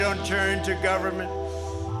turn to government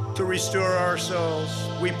to restore our souls.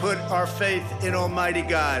 We put our faith in Almighty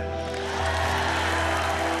God.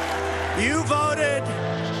 You voted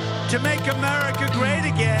to make America great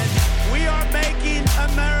again. We are making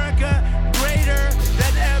America greater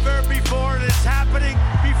than ever before, and it's happening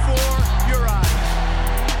before your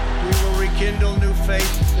eyes. We will rekindle new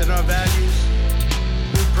faith in our values,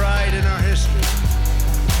 new pride in our history,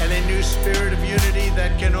 and a new spirit of unity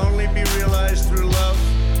that can only be realized through love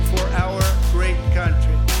for our great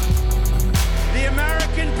country. The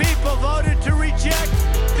American people voted to reject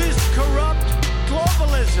this corrupt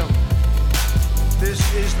globalism. This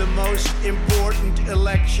is the most important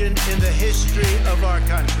election in the history of our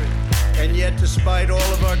country. And yet, despite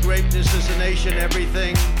all of our greatness as a nation,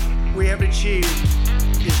 everything we have achieved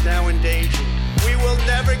is now in danger. We will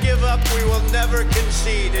never give up. We will never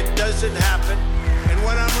concede. It doesn't happen. And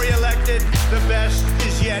when I'm reelected, the best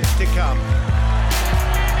is yet to come.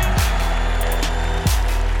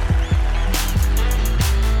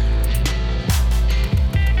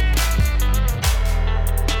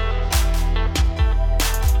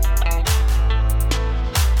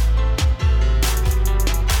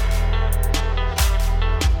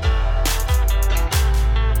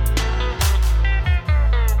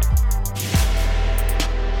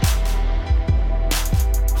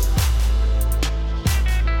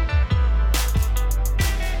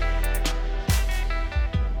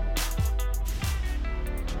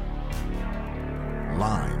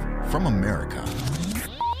 Live from America,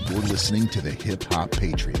 you're listening to the Hip Hop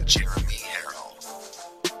Patriot, Jeremy Herrell.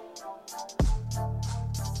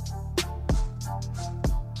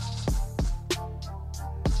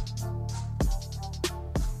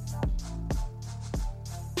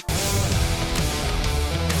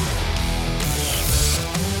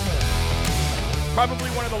 Probably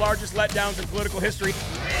one of the largest letdowns in political history.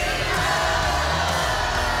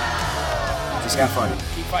 Just have fun.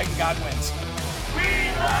 Keep fighting, God wins.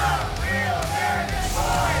 We love real American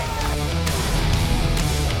boys!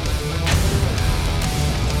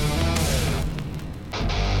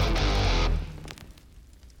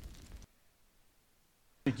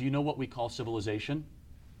 Do you know what we call civilization?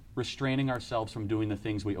 Restraining ourselves from doing the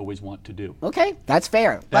things we always want to do. Okay, that's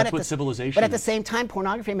fair. That's what civilization But at the is. same time,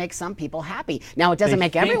 pornography makes some people happy. Now, it doesn't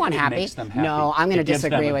make everyone happy. Makes them happy. No, I'm going to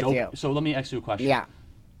disagree with you. So let me ask you a question. Yeah.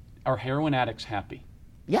 Are heroin addicts happy?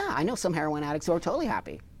 Yeah, I know some heroin addicts who are totally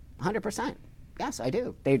happy. 100%. Yes, I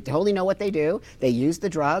do. They totally know what they do. They use the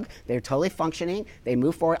drug. They're totally functioning. They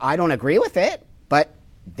move forward. I don't agree with it, but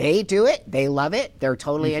they do it. They love it. They're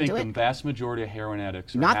totally into it. You think the vast majority of heroin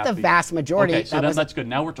addicts are Not happy? the vast majority. Okay, so that's good.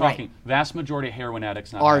 Now we're talking. Right. Vast majority of heroin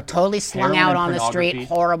addicts not are happy. totally slung Heroin out and on the street.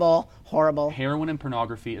 pornography- Horrible. Heroin and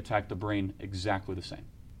pornography attack the brain exactly the same.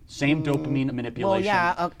 Same dopamine manipulation.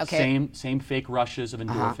 yeah, okay. Same fake rushes of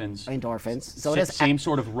endorphins. Endorphins. So Same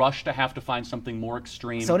sort of rush to have to find something more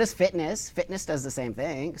extreme. So does fitness. Fitness does the same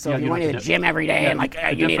thing. So Yeah, if you don't went to have the gym every day and like the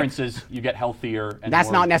you need difference is you get healthier. And that's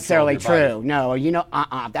more not control of necessarily your body. true.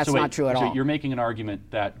 No, that's So wait, not true at so all. you're making an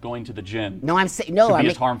argument that going to the gym No, I'm saying no. could be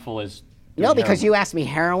as harmful as No, because heroin. you asked me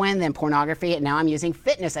heroin, then pornography, and now I'm using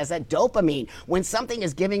fitness as a dopamine. When something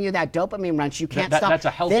is giving you that dopamine rush, you can't stop. That's a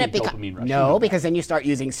healthy then it dopamine rush. You No, know because then you start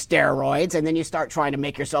using steroids, and then you start trying to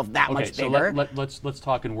make yourself that much so bigger. let's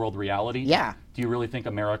talk in world reality. Yeah. Do you really think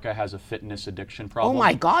America has a fitness addiction Oh problem?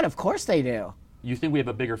 my God, of course they do. You think we have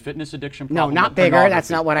a bigger fitness addiction No, problem? not than bigger. pornography? That's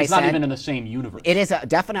not what I It's not said. even in the same universe. It is a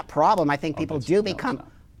definite problem. I think people do it's become. not.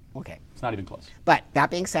 Okay. It's not even close. But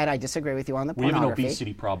that being said, I disagree with you on the We have an pornography.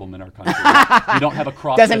 obesity problem in our country. We don't have a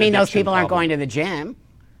CrossFit Doesn't mean those addiction people aren't problem. going to the gym.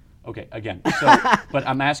 Okay, again. So, but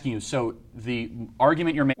I'm asking you. So the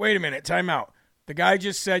argument you're making. Wait a minute, time out. The guy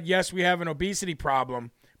just said, yes, we have an obesity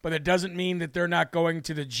problem, but it doesn't mean that they're not going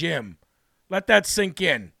to the gym. Let that sink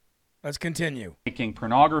in. Let's continue. Making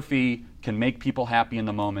pornography can make people happy in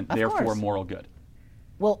the moment, Of therefore course. moral good.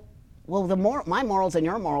 Well, my morals and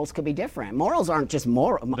your morals could be different. Morals aren't just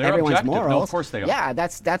moral. They're Everyone's objective. morals. No, of course they are. Yeah,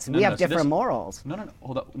 that's No, we no, have so different this- morals. No,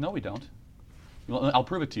 hold up. No, we don't. Well, I'll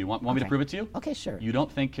prove it to you. Want me to Okay. prove it to you? Okay, sure. You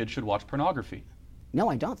don't think kids should watch pornography. No,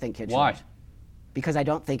 I don't think kids Why? should. Because I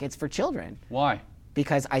don't think it's for children. Why?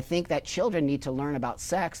 Because I think that children need to learn about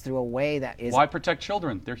sex through a way that is. Why protect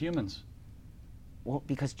children? They're humans. Well,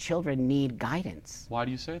 because children need guidance. Why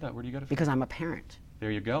do you say that? Where do you get it from? Because I'm a parent.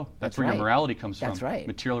 There you go. That's where right. your morality comes from. That's right.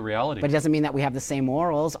 Material reality. But it doesn't mean that we have the same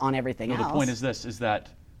morals on everything No, else. the point is this, is that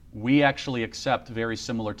we actually accept very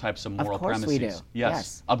similar types of moral course premises. we do. Yes.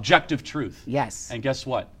 Yes. Objective truth. Yes. And guess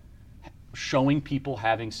what? Showing people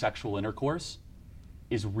having sexual intercourse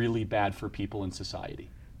is really bad for people in society.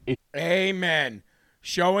 Amen.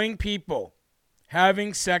 Showing people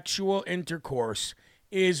having sexual intercourse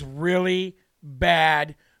is really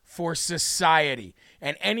bad for society.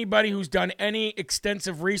 And anybody who's done any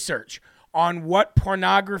extensive research on what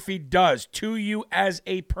pornography does to you as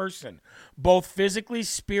a person, both physically,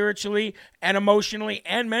 spiritually, and emotionally,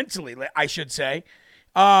 and mentally, I should say,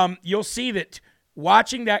 you'll see that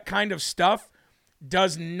watching that kind of stuff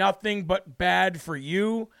does nothing but bad for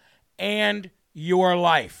you and your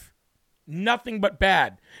life. Nothing but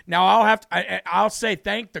bad. Now, I'll say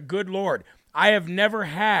thank the good Lord. I have never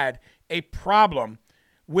had a problem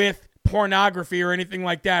with pornography or anything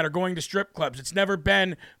like that, or going to strip clubs. It's never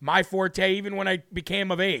been my forte, even when I became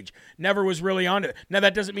of age. Never was really onto it. Now,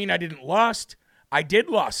 that doesn't mean I didn't lust. I did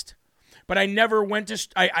lust. But I never went to,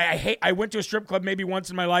 I went to a strip club maybe once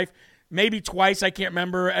in my life, maybe twice, I can't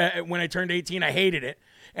remember, when I turned 18. I hated it.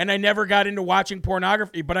 And I never got into watching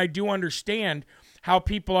pornography, but I do understand how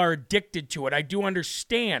people are addicted to it. I do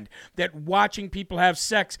understand that watching people have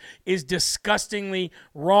sex is disgustingly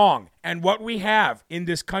wrong. And what we have in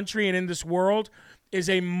this country and in this world is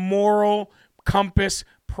a moral compass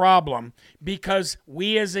problem, because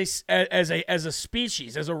we as a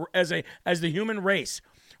species, as the human race,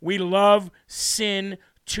 we love sin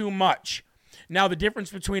too much. Now, the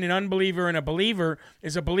difference between an unbeliever and a believer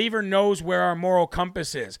is a believer knows where our moral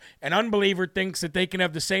compass is. An unbeliever thinks that they can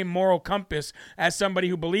have the same moral compass as somebody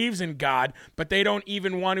who believes in God, but they don't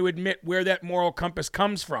even want to admit where that moral compass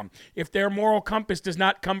comes from. If their moral compass does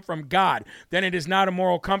not come from God, then it is not a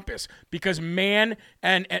moral compass, because man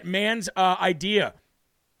and man's idea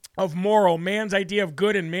of moral, man's idea of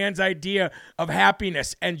good, and man's idea of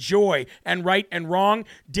happiness and joy and right and wrong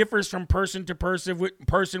differs from person to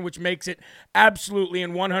person, which makes it absolutely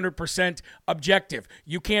and 100% objective.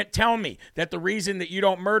 You can't tell me that the reason that you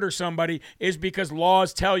don't murder somebody is because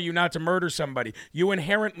laws tell you not to murder somebody. You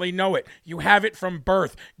inherently know it. You have it from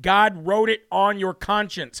birth. God wrote it on your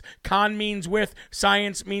conscience. Con means with,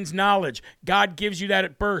 science means knowledge. God gives you that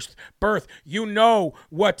at birth. You know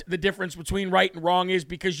what the difference between right and wrong is,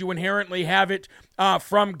 because you inherently have it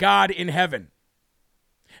from God in heaven.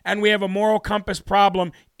 And we have a moral compass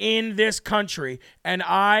problem in this country, and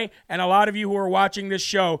I and a lot of you who are watching this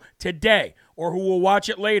show today, or who will watch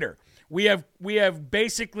it later, we have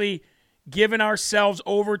basically given ourselves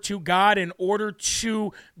over to God in order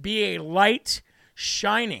to be a light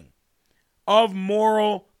shining of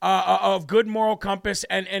moral of good moral compass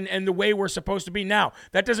and the way we're supposed to be. Now,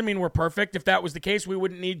 that doesn't mean we're perfect. If that was the case, we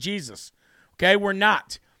wouldn't need Jesus. Okay, we're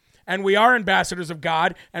not. And we are ambassadors of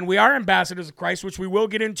God, and we are ambassadors of Christ, which we will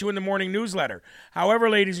get into in the morning newsletter. However,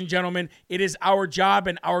 ladies and gentlemen, it is our job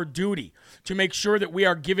and our duty to make sure that we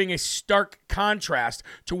are giving a stark contrast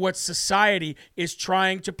to what society is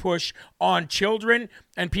trying to push on children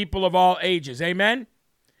and people of all ages. Amen?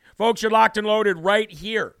 Folks, you're locked and loaded right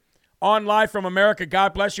here on Live from America.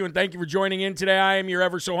 God bless you, and thank you for joining in today. I am your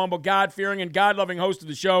ever so humble, God-fearing, and God-loving host of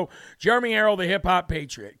the show, Jeremy Harrell, the hip-hop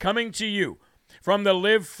patriot, coming to you from the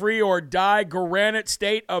live free or die granite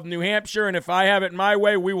state of New Hampshire. And if I have it my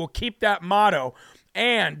way, we will keep that motto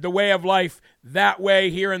and the way of life that way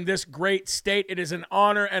here in this great state. It is an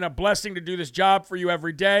honor and a blessing to do this job for you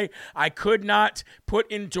every day. I could not put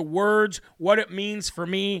into words what it means for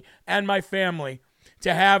me and my family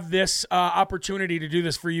to have this opportunity to do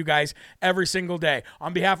this for you guys every single day.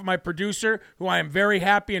 On behalf of my producer, who I am very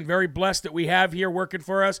happy and very blessed that we have here working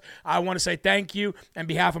for us, I want to say thank you. On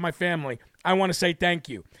behalf of my family, I want to say thank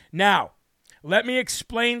you. Now, let me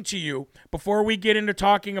explain to you, before we get into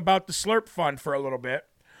talking about the Slurp Fund for a little bit,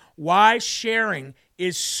 why sharing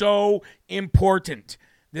is so important.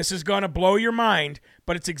 This is going to blow your mind,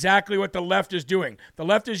 but it's exactly what the left is doing. The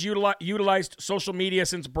left has utilized social media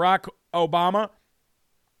since Barack Obama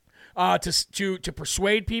to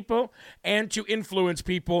persuade people and to influence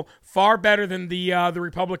people far better than the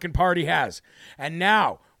Republican Party has. And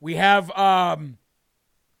now we have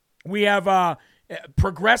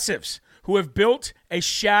progressives who have built a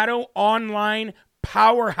shadow online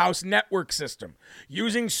powerhouse network system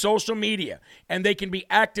using social media, and they can be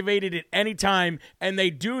activated at any time, and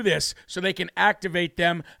they do this so they can activate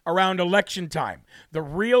them around election time. The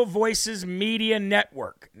Real Voices Media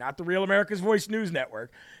Network, not the Real America's Voice News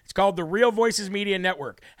Network, it's called the Real Voices Media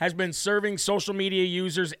Network, has been serving social media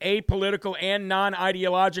users apolitical and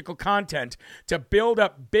non-ideological content to build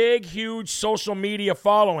up big, huge social media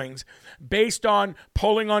followings based on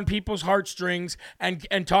pulling on people's heartstrings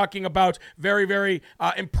and talking about very, very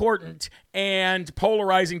important and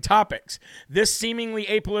polarizing topics. This seemingly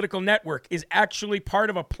apolitical network is actually part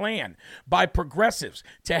of a plan by progressives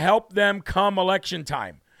to help them come election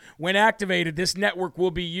time. When activated, this network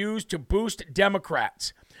will be used to boost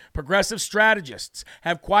Democrats. Progressive strategists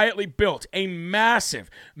have quietly built a massive,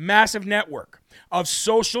 massive network of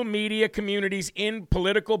social media communities in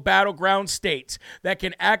political battleground states that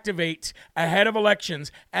can activate ahead of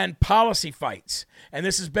elections and policy fights. And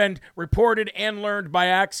this has been reported and learned by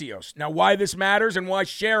Axios. Now, why this matters and why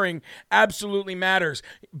sharing absolutely matters,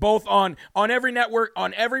 both on every network,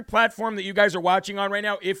 on every platform that you guys are watching on right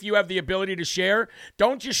now, if you have the ability to share,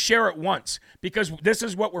 don't just share it once, because this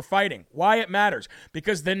is what we're fighting. Why it matters,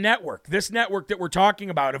 because this network that we're talking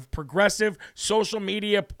about of progressive social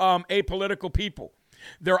media apolitical people,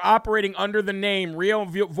 they're operating under the name Real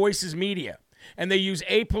Voices Media. And they use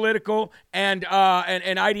apolitical and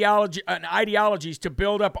ideologies to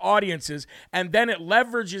build up audiences, and then it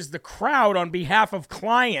leverages the crowd on behalf of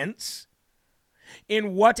clients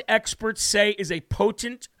in what experts say is a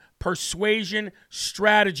potent persuasion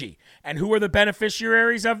strategy. And who are the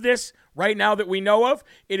beneficiaries of this right now that we know of?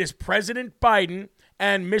 It is President Biden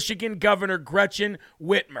and Michigan Governor Gretchen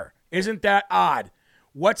Whitmer. Isn't that odd?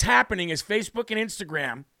 What's happening is Facebook and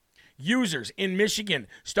Instagram users in Michigan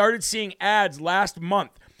started seeing ads last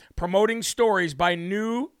month promoting stories by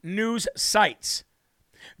new news sites.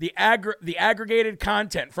 The aggregated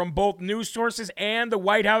content from both news sources and the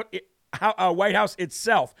White House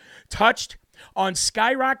itself touched on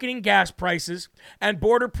skyrocketing gas prices and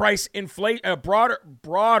price inflation,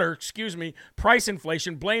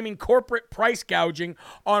 blaming corporate price gouging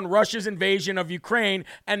on Russia's invasion of Ukraine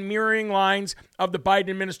and mirroring lines of the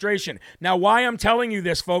Biden administration. Now, why I'm telling you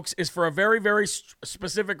this, folks, is for a very, very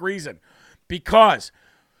specific reason. Because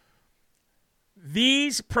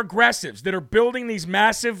these progressives that are building these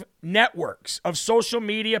massive networks of social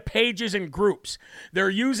media pages and groups, they're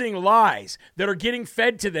using lies that are getting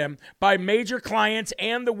fed to them by major clients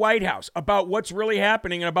and the White House about what's really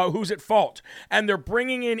happening and about who's at fault. And they're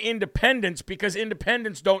bringing in independents because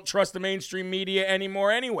independents don't trust the mainstream media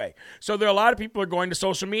anymore anyway. So there are a lot of people are going to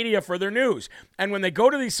social media for their news. And when they go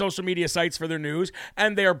to these social media sites for their news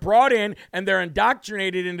and they're brought in and they're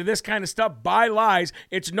indoctrinated into this kind of stuff by lies,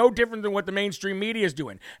 it's no different than what the mainstream media is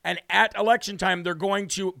doing. And at election time, they're going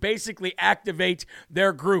to basically activate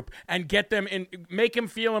their group and get them in, make them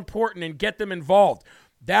feel important and get them involved.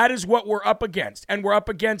 That is what we're up against. And we're up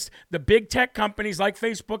against the big tech companies like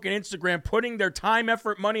Facebook and Instagram putting their time,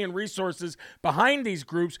 effort, money, and resources behind these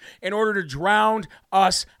groups in order to drown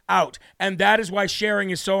us out. And that is why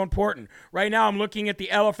sharing is so important. Right now, I'm looking at the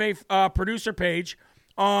LFA producer page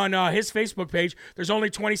on his Facebook page. There's only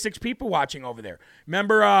 26 people watching over there.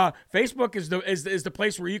 Remember, Facebook is the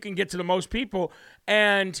place where you can get to the most people,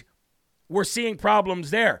 and we're seeing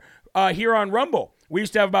problems there. Here on Rumble, we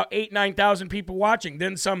used to have about 9,000 people watching.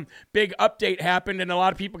 Then some big update happened, and a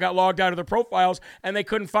lot of people got logged out of their profiles, and they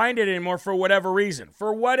couldn't find it anymore for whatever reason.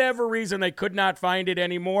 For whatever reason, they could not find it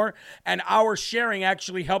anymore, and our sharing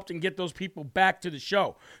actually helped and get those people back to the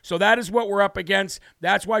show. So that is what we're up against.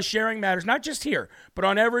 That's why sharing matters, not just here, but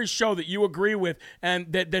on every show that you agree with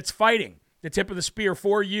and that's fighting the tip of the spear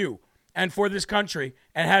for you and for this country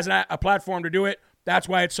and has a platform to do it. That's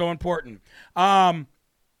why it's so important.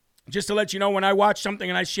 Just to let you know, when I watch something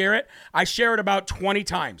and I share it about 20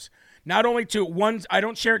 times. Not only to one, I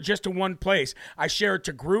don't share it just to one place. I share it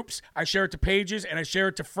to groups, I share it to pages, and I share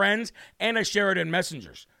it to friends, and I share it in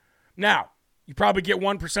messengers. Now, you probably get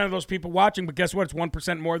 1% of those people watching, but guess what? It's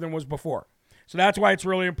 1% more than was before. So that's why it's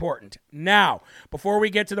really important. Now, before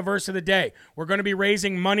we get to the verse of the day, we're going to be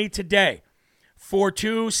raising money today for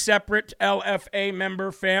two separate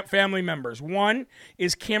LFA family members. One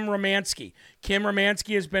is Kim Romansky. Kim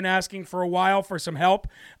Romansky has been asking for a while for some help.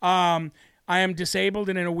 I am disabled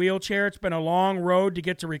and in a wheelchair. It's been a long road to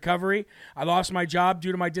get to recovery. I lost my job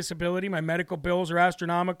due to my disability. My medical bills are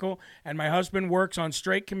astronomical, and my husband works on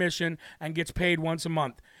straight commission and gets paid once a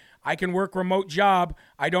month. I can work remote job.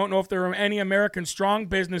 I don't know if there are any American strong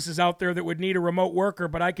businesses out there that would need a remote worker,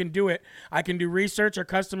 but I can do it. I can do research or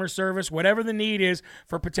customer service, whatever the need is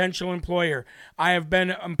for potential employer. I have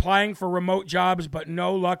been applying for remote jobs, but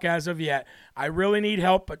no luck as of yet. I really need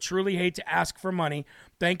help, but truly hate to ask for money.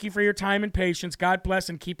 Thank you for your time and patience. God bless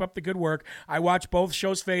and keep up the good work. I watch both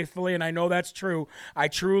shows faithfully, and I know that's true. I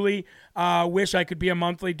truly wish I could be a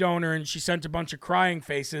monthly donor, and she sent a bunch of crying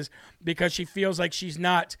faces because she feels like she's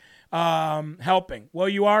not helping. Well,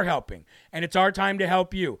 you are helping, and it's our time to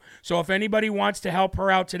help you. So if anybody wants to help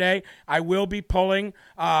her out today, I will be pulling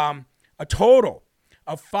a total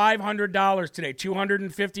of $500 today,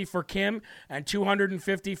 $250 for Kim and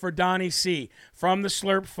 $250 for Donnie C. from the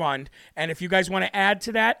Slurp Fund. And if you guys want to add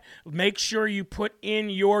to that, make sure you put in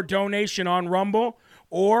your donation on Rumble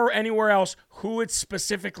or anywhere else who it's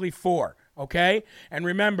specifically for, okay? And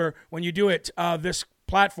remember, when you do it, this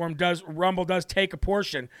Rumble does take a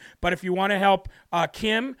portion. But if you want to help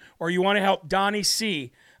Kim or you want to help Donnie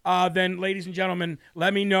C., then ladies and gentlemen,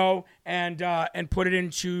 let me know and put it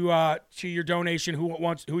into to your donation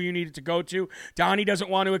who you need it to go to. Donnie doesn't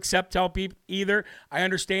want to accept help either. I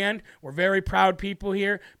understand. We're very proud people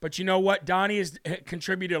here, but you know what? Donnie has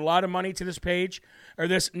contributed a lot of money to this page, or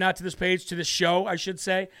not to this page, to this show, I should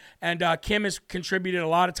say. And Kim has contributed a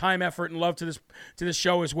lot of time, effort, and love to this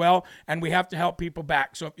show as well. And we have to help people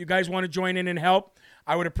back. So if you guys want to join in and help,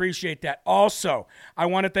 I would appreciate that. Also, I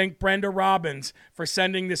want to thank Brenda Robbins for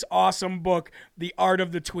sending this awesome book, The Art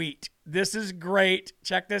of the Tweet. This is great.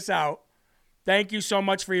 Check this out. Thank you so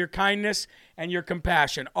much for your kindness and your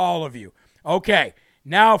compassion, all of you. Okay,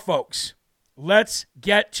 now, folks, let's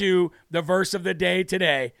get to the verse of the day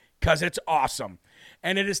today, because it's awesome.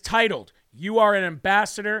 And it is titled, "You Are an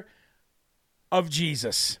Ambassador of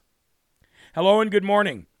Jesus." Hello and good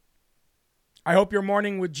morning. I hope your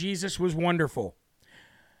morning with Jesus was wonderful.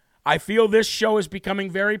 I feel this show is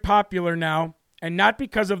becoming very popular now, and not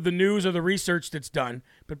because of the news or the research that's done,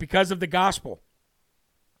 but because of the gospel.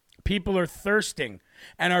 People are thirsting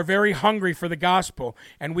and are very hungry for the gospel,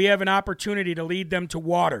 and we have an opportunity to lead them to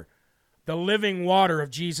water, the living water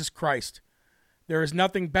of Jesus Christ. There is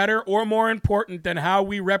nothing better or more important than how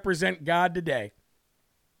we represent God today.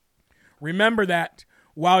 Remember that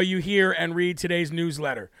while you hear and read today's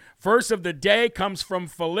newsletter. Verse of the day comes from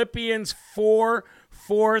Philippians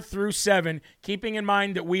 4:4-7, keeping in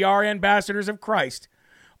mind that we are ambassadors of Christ.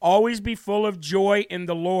 Always be full of joy in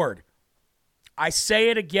the Lord. I say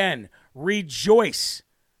it again, rejoice.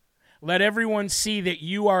 Let everyone see that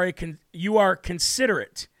you are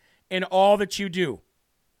considerate in all that you do.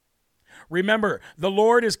 Remember, the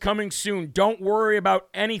Lord is coming soon. Don't worry about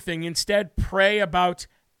anything. Instead, pray about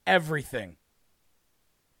everything.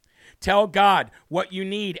 Tell God what you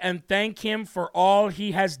need and thank Him for all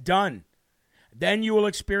He has done. Then you will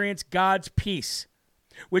experience God's peace,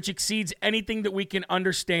 which exceeds anything that we can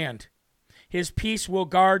understand. His peace will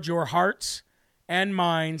guard your hearts and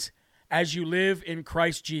minds as you live in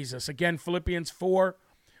Christ Jesus. Again, Philippians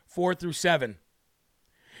 4:4-7.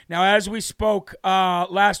 Now, as we spoke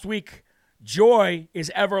last week, joy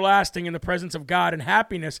is everlasting in the presence of God, and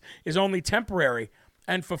happiness is only temporary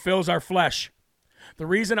and fulfills our flesh. The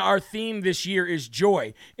reason our theme this year is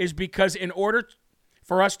joy is because in order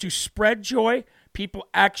for us to spread joy, people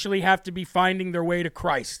actually have to be finding their way to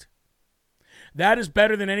Christ. That is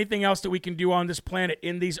better than anything else that we can do on this planet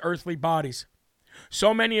in these earthly bodies.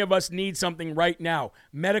 So many of us need something right now.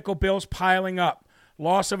 Medical bills piling up,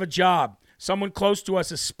 loss of a job, someone close to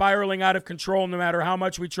us is spiraling out of control no matter how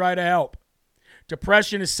much we try to help.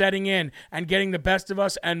 Depression is setting in and getting the best of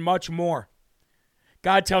us, and much more.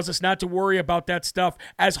 God tells us not to worry about that stuff,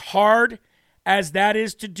 as hard as that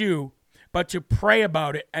is to do, but to pray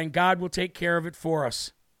about it, and God will take care of it for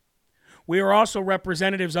us. We are also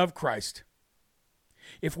representatives of Christ.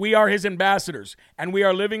 If we are His ambassadors and we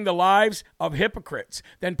are living the lives of hypocrites,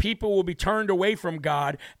 then people will be turned away from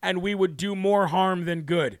God, and we would do more harm than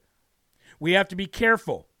good. We have to be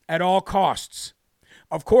careful at all costs.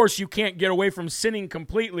 Of course, you can't get away from sinning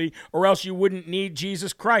completely, or else you wouldn't need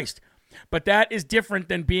Jesus Christ. But that is different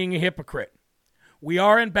than being a hypocrite. We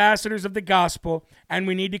are ambassadors of the gospel, and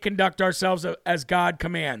we need to conduct ourselves as God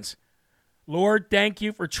commands. Lord, thank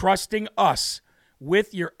you for trusting us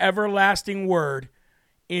with your everlasting word.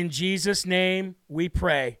 In Jesus' name we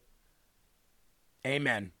pray.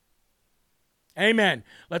 Amen. Amen.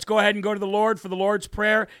 Let's go ahead and go to the Lord for the Lord's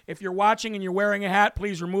Prayer. If you're watching and you're wearing a hat,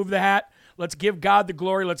 please remove the hat. Let's give God the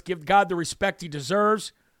glory. Let's give God the respect He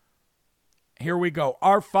deserves. Here we go.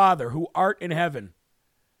 Our Father, who art in heaven,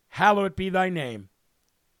 hallowed be thy name.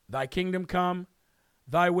 Thy kingdom come,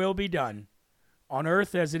 thy will be done, on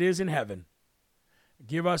earth as it is in heaven.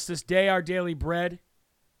 Give us this day our daily bread,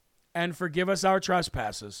 and forgive us our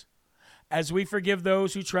trespasses, as we forgive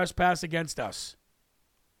those who trespass against us.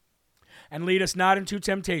 And lead us not into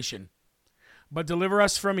temptation, but deliver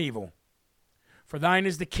us from evil. For thine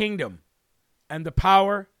is the kingdom, and the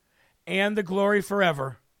power, and the glory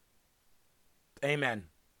forever. Amen.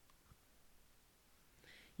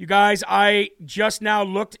 You guys, I just now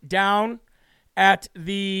looked down at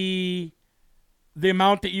the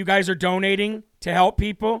amount that you guys are donating to help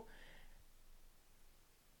people,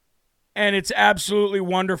 and it's absolutely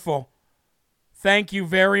wonderful. Thank you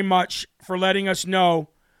very much for letting us know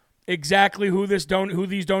exactly who these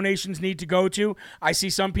donations need to go to. I see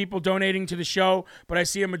some people donating to the show, but I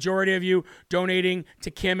see a majority of you donating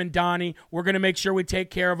to Kim and Donnie. We're going to make sure we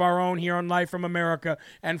take care of our own here on Live from America.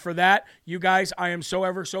 And for that, you guys, I am so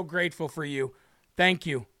ever so grateful for you. Thank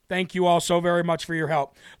you. Thank you all so very much for your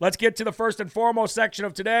help. Let's get to the first and foremost section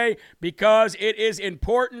of today, because it is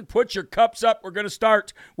important. Put your cups up. We're going to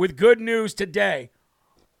start with good news today.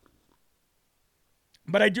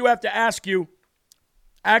 But I do have to ask you,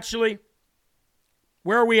 actually,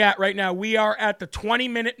 where are we at right now? We are at the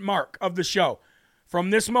 20-minute mark of the show. From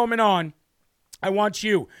this moment on, I want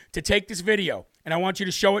you to take this video and I want you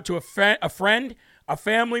to show it to a friend, a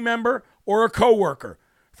family member, or a coworker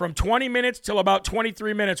from 20 minutes till about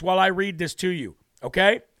 23 minutes while I read this to you,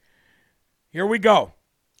 okay? Here we go.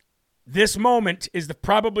 This moment is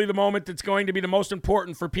probably the moment that's going to be the most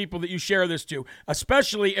important for people that you share this to,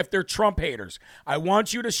 especially if they're Trump haters. I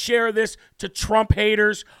want you to share this to Trump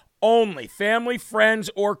haters only, family, friends,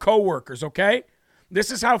 or coworkers, okay? This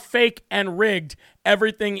is how fake and rigged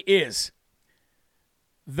everything is.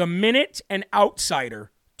 The minute an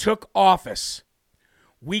outsider took office,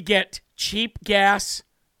 we get cheap gas,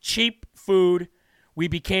 cheap food, we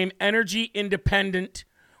became energy independent,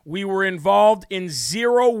 we were involved in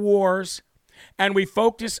 0 wars, and we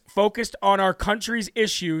focused on our country's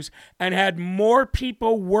issues and had more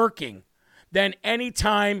people working than any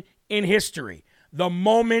time in history. The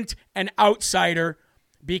moment an outsider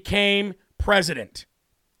became president.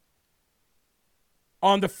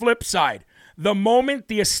 On the flip side, the moment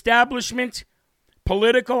the establishment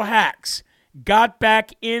political hacks got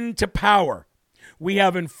back into power, we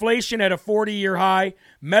have inflation at a 40-year high,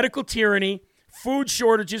 medical tyranny, food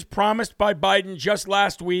shortages promised by Biden just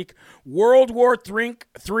last week, World War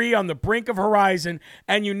III on the brink of horizon,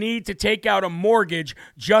 and you need to take out a mortgage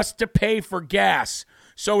just to pay for gas.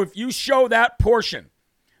 So if you show that portion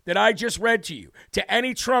that I just read to you to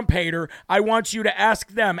any Trump hater, I want you to ask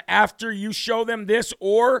them after you show them this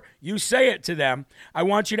or you say it to them, I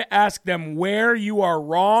want you to ask them where you are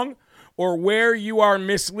wrong or where you are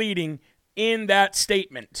misleading in that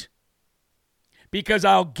statement. Because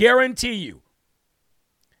I'll guarantee you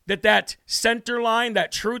that center line,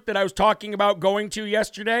 that truth that I was talking about going to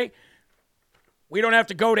yesterday, we don't have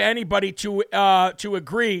to go to anybody to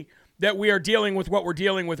agree that we are dealing with what we're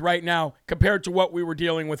dealing with right now compared to what we were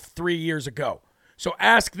dealing with 3 years ago. So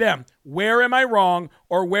ask them, where am I wrong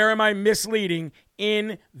or where am I misleading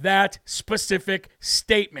in that specific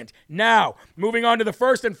statement? Now, moving on to the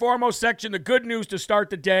first and foremost section, the good news to start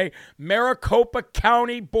the day, Maricopa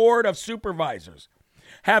County Board of Supervisors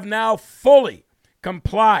have now fully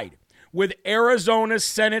complied with Arizona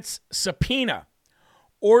Senate's subpoena,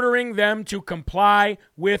 ordering them to comply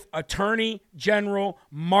with Attorney General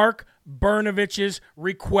Mark Brnovich's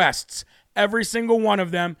requests, every single one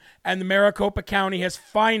of them, and the Maricopa County has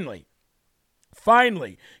finally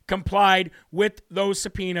complied with those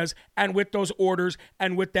subpoenas and with those orders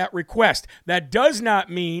and with that request. That does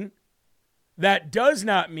not mean that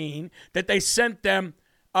they sent them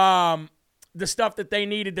the stuff that they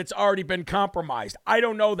needed that's already been compromised. I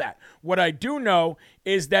don't know that. What I do know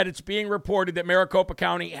is that it's being reported that Maricopa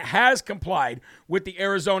County has complied with the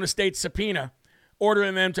Arizona State subpoena,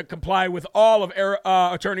 ordering them to comply with all of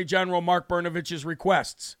Attorney General Mark Brnovich's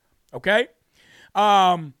requests. Okay?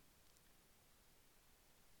 The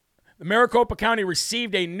Maricopa County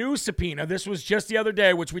received a new subpoena. This was just the other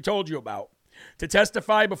day, which we told you about, to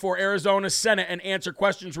testify before Arizona's Senate and answer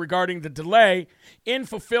questions regarding the delay in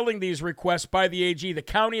fulfilling these requests by the AG. The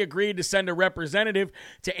county agreed to send a representative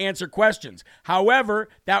to answer questions. However,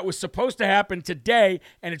 that was supposed to happen today,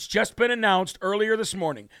 and it's just been announced earlier this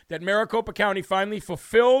morning that Maricopa County finally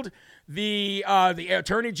fulfilled the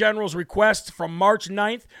Attorney General's request from March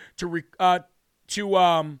 9th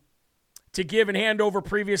to give and hand over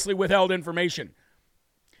previously withheld information.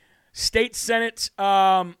 State Senate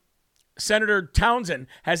Senator Townsend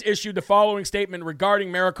has issued the following statement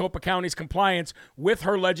regarding Maricopa County's compliance with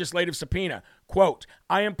her legislative subpoena. Quote,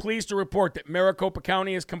 I am pleased to report that Maricopa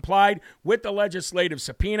County has complied with the legislative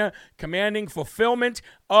subpoena commanding fulfillment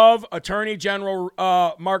of Attorney General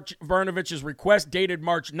Mark Brnovich's request dated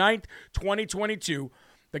March 9th, 2022.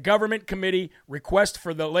 The government committee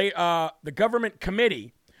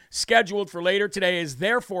scheduled for later today is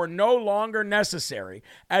therefore no longer necessary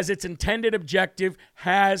as its intended objective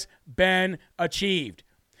has been achieved.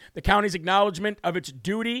 The county's acknowledgement of its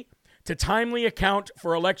duty to timely account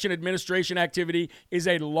for election administration activity is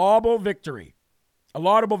a laudable victory,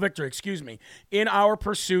 in our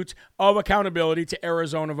pursuit of accountability to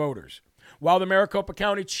Arizona voters. While the Maricopa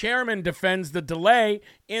County chairman defends the delay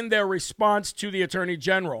in their response to the Attorney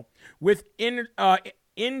General with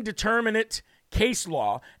indeterminate case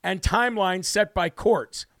law and timelines set by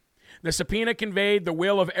courts, the subpoena conveyed the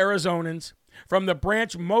will of Arizonans from the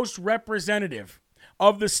branch most representative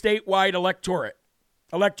of the statewide electorate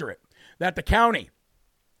that the county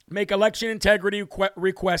make election integrity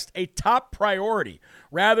requests a top priority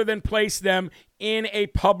rather than place them in a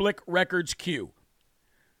public records queue.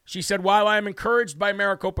 She said, while I am encouraged by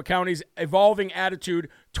Maricopa County's evolving attitude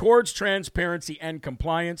towards transparency and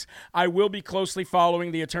compliance, I will be closely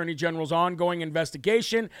following the Attorney General's ongoing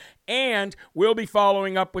investigation and will be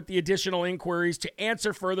following up with the additional inquiries to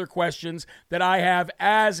answer further questions that I have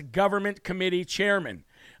as Government Committee Chairman.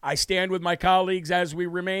 I stand with my colleagues as we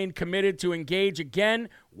remain committed to engage again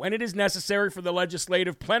when it is necessary for the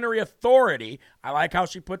legislative plenary authority, I like how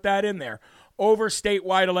she put that in there, over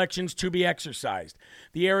statewide elections to be exercised.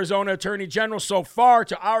 The Arizona Attorney General so far,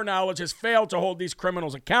 to our knowledge, has failed to hold these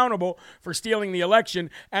criminals accountable for stealing the election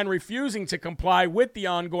and refusing to comply with the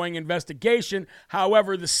ongoing investigation.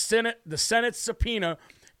 However, the Senate's subpoena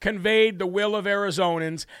conveyed the will of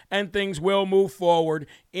Arizonans, and things will move forward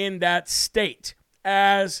in that state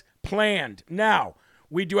as planned. Now,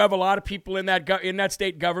 we do have a lot of people in that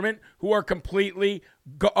state government who are completely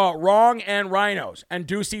wrong and rhinos. And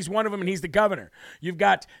Ducey's one of them, and he's the governor. You've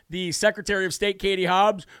got the Secretary of State, Katie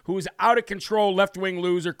Hobbs, who's out of control, left-wing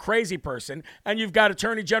loser, crazy person. And you've got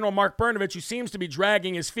Attorney General Mark Brnovich, who seems to be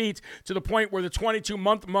dragging his feet to the point where the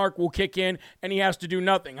 22-month mark will kick in and he has to do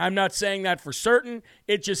nothing. I'm not saying that for certain.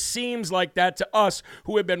 It just seems like that to us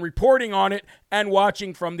who have been reporting on it and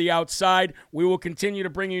watching from the outside. We will continue to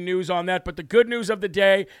bring you news on that. But the good news of the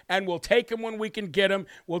day, and we'll take them when we can get them.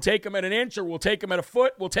 We'll take them at an inch or we'll take them at a foot.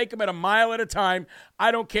 We'll take them at a mile at a time.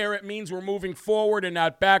 I don't care. It means we're moving forward and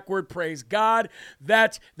not backward. Praise God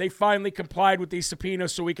that they finally complied with these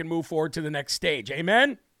subpoenas so we can move forward to the next stage.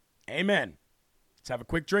 Amen? Amen. Let's have a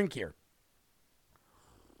quick drink here.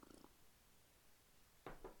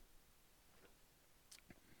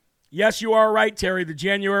 Yes, you are right, Terry. The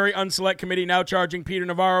January Unselect Committee now charging Peter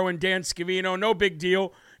Navarro and Dan Scavino. No big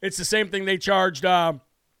deal. It's the same thing they charged.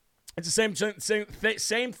 It's the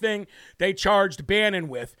same thing they charged Bannon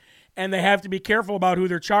with. And they have to be careful about who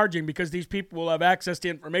they're charging because these people will have access to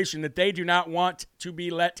information that they do not want to be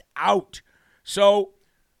let out. So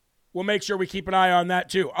we'll make sure we keep an eye on that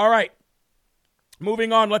too. All right.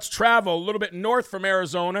 Moving on, let's travel a little bit north from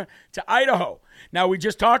Arizona to Idaho. Now, we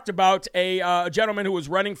just talked about a gentleman who was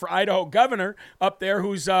running for Idaho governor up there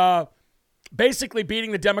who's basically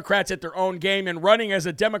beating the Democrats at their own game and running as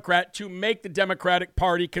a Democrat to make the Democratic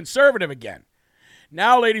Party conservative again.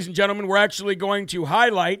 Now, ladies and gentlemen, we're actually going to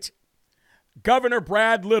highlight Governor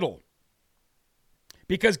Brad Little,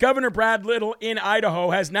 because Governor Brad Little in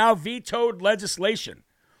Idaho has now vetoed legislation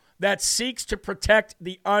that seeks to protect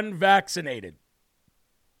the unvaccinated.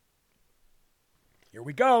 Here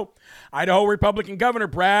we go. Idaho Republican Governor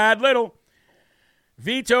Brad Little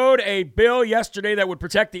vetoed a bill yesterday that would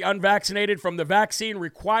protect the unvaccinated from the vaccine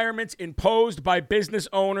requirements imposed by business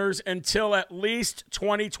owners until at least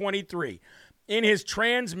 2023. In his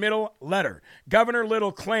transmittal letter, Governor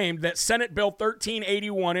Little claimed that Senate Bill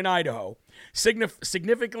 1381 in Idaho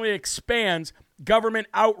significantly expands government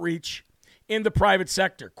outreach in the private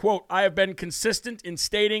sector. Quote, I have been consistent in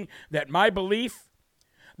stating that my belief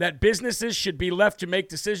that businesses should be left to make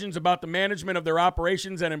decisions about the management of their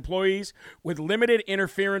operations and employees with limited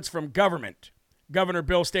interference from government, Governor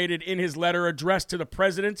Bill stated in his letter addressed to the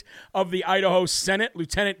president of the Idaho Senate,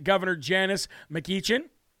 Lieutenant Governor Janice McEachin.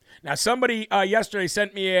 Now, somebody yesterday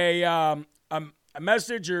sent me a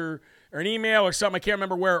message or an email or something, I can't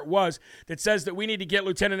remember where it was, that says that we need to get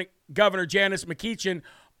Lieutenant Governor Janice McEachin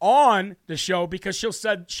on the show because she'll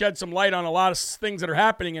shed some light on a lot of things that are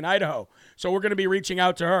happening in Idaho. So we're going to be reaching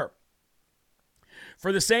out to her.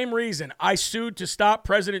 For the same reason, I sued to stop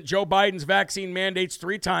President Joe Biden's vaccine mandates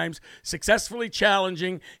 3 times, successfully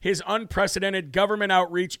challenging his unprecedented government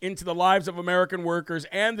outreach into the lives of American workers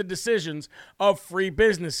and the decisions of free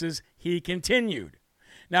businesses, he continued.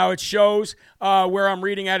 Now, it shows where I'm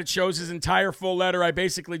reading at. It shows his entire full letter. I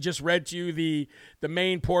basically just read to you the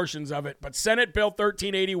main portions of it. But Senate Bill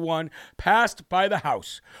 1381 passed by the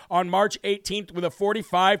House on March 18th with a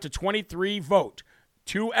 45-23 vote.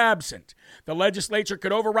 2 absent. The legislature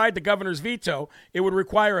could override the governor's veto. It would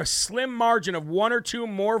require a slim margin of 1 or 2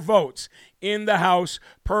 more votes in the House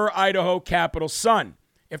per Idaho Capitol Sun.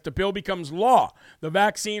 If the bill becomes law, the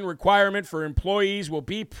vaccine requirement for employees will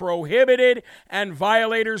be prohibited and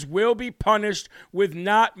violators will be punished with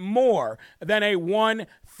not more than a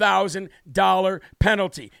 $1,000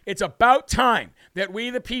 penalty. It's about time that we,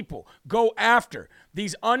 the people, go after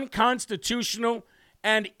these unconstitutional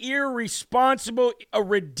and irresponsible,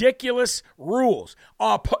 ridiculous rules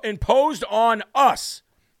imposed on us,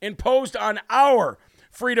 imposed on our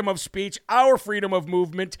freedom of speech, our freedom of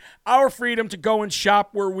movement, our freedom to go and shop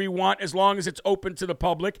where we want as long as it's open to the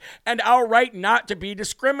public, and our right not to be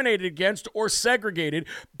discriminated against or segregated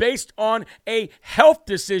based on a health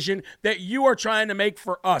decision that you are trying to make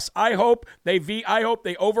for us. I hope they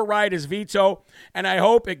override his veto, and I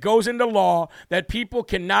hope it goes into law that people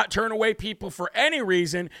cannot turn away people for any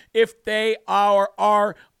reason if they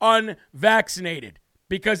are unvaccinated.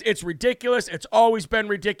 Because it's ridiculous. It's always been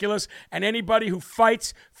ridiculous. And anybody who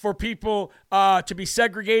fights for people to be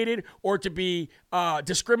segregated or to be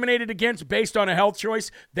discriminated against based on a health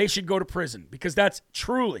choice, they should go to prison. Because that's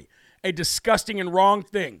truly a disgusting and wrong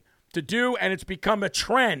thing to do. And it's become a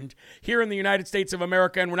trend here in the United States of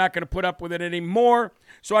America. And we're not going to put up with it anymore.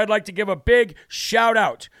 So I'd like to give a big shout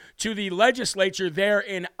out to the legislature there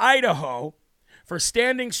in Idaho for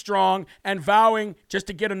standing strong and vowing just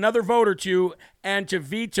to get another vote or two and to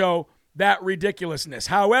veto that ridiculousness.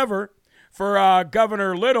 However, for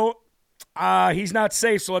Governor Little, he's not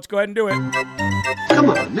safe, so let's go ahead and do it. Come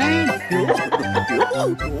on, man.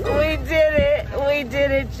 We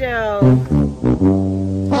did it, Joe.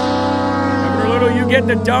 Governor Little, you get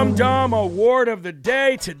the Dum Dum Award of the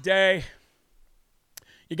day today.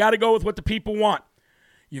 You got to go with what the people want.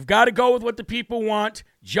 You've got to go with what the people want,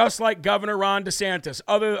 just like Governor Ron DeSantis.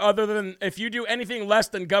 Other than if you do anything less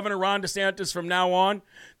than Governor Ron DeSantis from now on,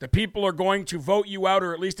 the people are going to vote you out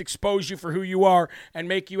or at least expose you for who you are and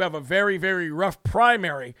make you have a very, very rough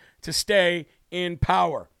primary to stay in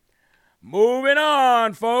power. Moving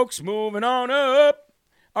on, folks. Moving on up.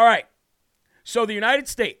 All right. So the United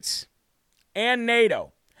States and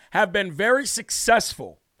NATO have been very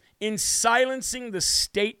successful in silencing the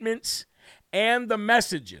statements and the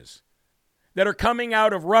messages that are coming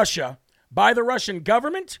out of Russia by the Russian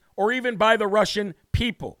government or even by the Russian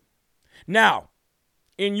people. Now,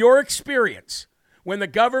 in your experience, when the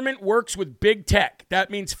government works with big tech,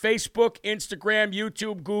 that means Facebook, Instagram,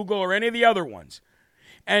 YouTube, Google, or any of the other ones,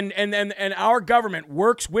 and our government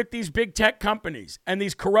works with these big tech companies and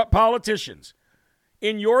these corrupt politicians,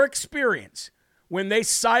 in your experience, when they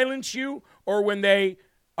silence you or when they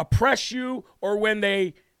oppress you or when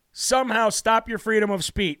they somehow stop your freedom of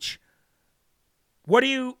speech,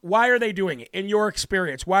 why are they doing it? In your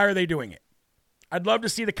experience, why are they doing it? I'd love to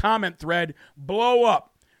see the comment thread blow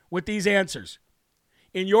up with these answers.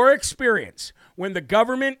 In your experience, when the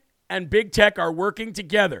government and big tech are working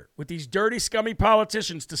together with these dirty, scummy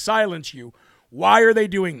politicians to silence you, why are they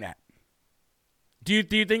doing that? Do you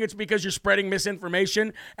think it's because you're spreading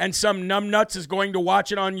misinformation and some numbnuts is going to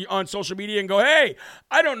watch it on social media and go, hey,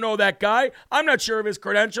 I don't know that guy. I'm not sure of his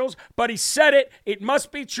credentials, but he said it. It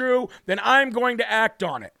must be true. Then I'm going to act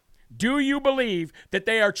on it. Do you believe that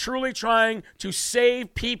they are truly trying to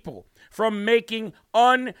save people from making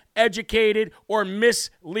uneducated or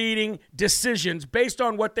misleading decisions based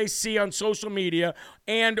on what they see on social media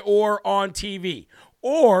and or on TV?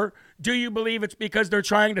 Or do you believe it's because they're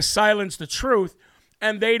trying to silence the truth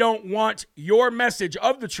and they don't want your message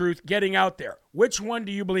of the truth getting out there? Which one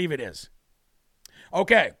do you believe it is?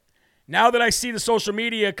 Okay, now that I see the social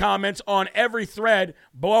media comments on every thread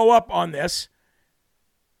blow up on this,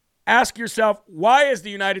 ask yourself, why is the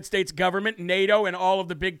United States government, NATO, and all of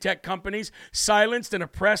the big tech companies silenced and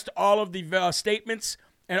oppressed all of the statements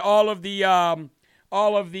and all of the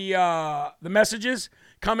messages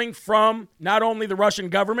coming from not only the Russian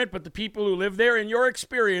government, but the people who live there? In your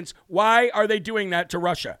experience, why are they doing that to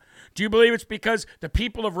Russia? Do you believe it's because the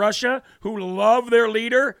people of Russia, who love their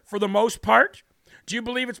leader for the most part? Do you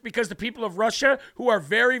believe it's because the people of Russia, who are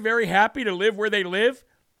very, very happy to live where they live,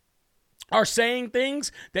 are saying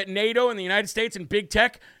things that NATO and the United States and big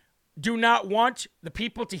tech do not want the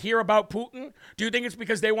people to hear about Putin? Do you think it's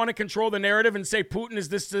because they want to control the narrative and say Putin is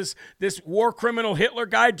this war criminal Hitler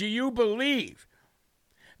guy? Do you believe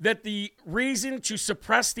that the reason to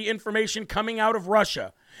suppress the information coming out of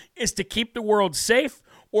Russia is to keep the world safe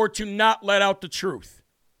or to not let out the truth?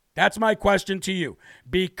 That's my question to you.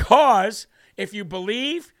 Because if you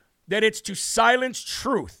believe that it's to silence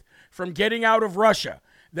truth from getting out of Russia,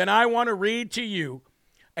 then I want to read to you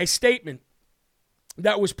a statement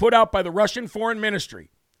that was put out by the Russian Foreign Ministry,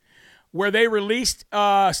 where they released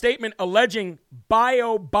a statement alleging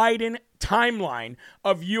Biden timeline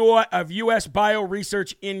of U.S. bio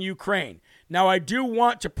research in Ukraine. Now, I do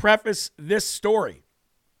want to preface this story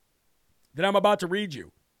that I'm about to read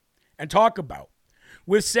you and talk about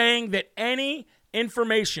with saying that any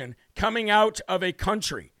information coming out of a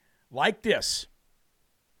country like this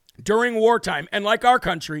during wartime, and like our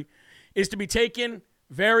country, is to be taken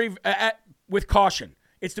with caution.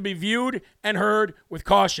 It's to be viewed and heard with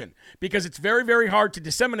caution because it's very, very hard to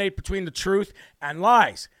disseminate between the truth and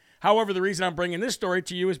lies. However, the reason I'm bringing this story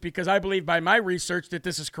to you is because I believe by my research that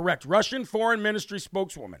this is correct. Russian Foreign Ministry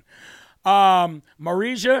spokeswoman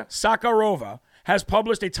Marija Sakharova has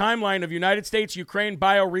published a timeline of United States-Ukraine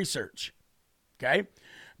bio-research. Okay?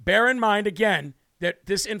 Bear in mind, again, that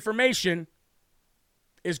this information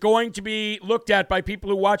is going to be looked at by people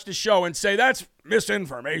who watch the show and say, that's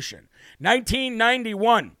misinformation.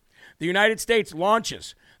 1991, the United States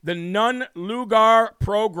launches the Nunn-Lugar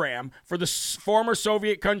program for the former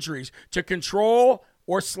Soviet countries to control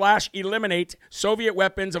or / eliminate Soviet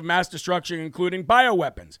weapons of mass destruction, including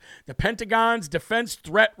bioweapons. The Pentagon's Defense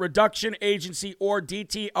Threat Reduction Agency, or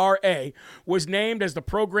DTRA, was named as the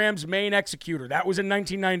program's main executor. That was in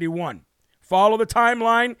 1991. Follow the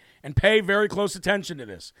timeline and pay very close attention to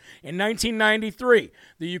this. In 1993,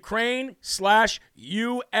 the Ukraine/U.S.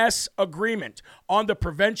 agreement on the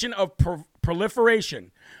prevention of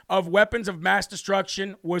proliferation of weapons of mass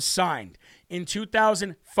destruction was signed. In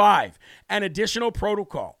 2005, an additional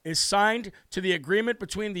protocol is signed to the agreement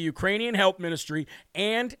between the Ukrainian Health Ministry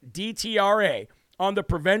and DTRA on the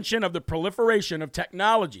prevention of the proliferation of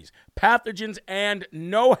technologies, pathogens, and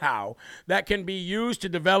know-how that can be used to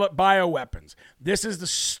develop bioweapons. This is the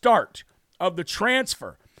start of the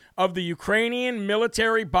transfer of the Ukrainian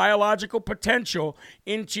military biological potential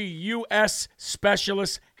into U.S.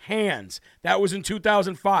 specialist hands. That was in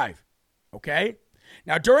 2005. Okay?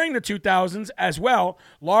 Now, during the 2000s as well,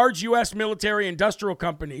 large U.S. military industrial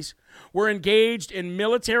companies were engaged in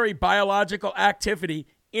military biological activity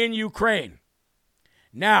in Ukraine.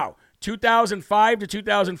 Now, 2005 to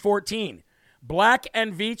 2014, Black &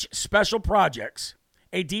 Veatch Special Projects,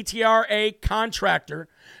 a DTRA contractor,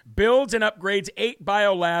 builds and upgrades 8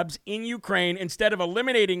 biolabs in Ukraine instead of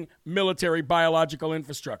eliminating military biological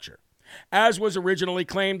infrastructure, as was originally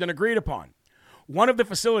claimed and agreed upon. One of the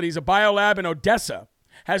facilities, a biolab in Odessa,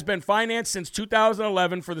 has been financed since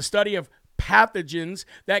 2011 for the study of pathogens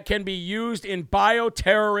that can be used in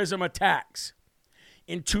bioterrorism attacks.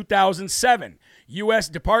 In 2007, U.S.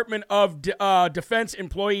 Department of Defense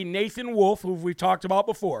employee Nathan Wolf, who we've talked about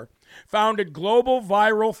before, founded Global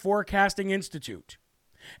Viral Forecasting Institute,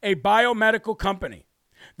 a biomedical company.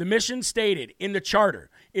 The mission stated in the charter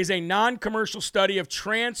is a non-commercial study of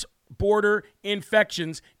trans-border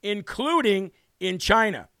infections, including in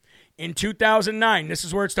China. In 2009, this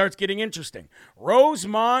is where it starts getting interesting,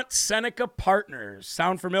 Rosemont Seneca Partners,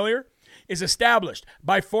 sound familiar? Is established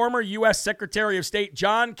by former U.S. Secretary of State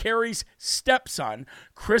John Kerry's stepson,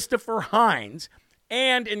 Christopher Hines,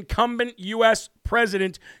 and incumbent U.S.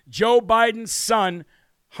 President Joe Biden's son,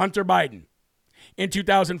 Hunter Biden. In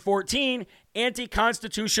 2014,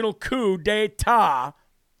 anti-constitutional coup d'etat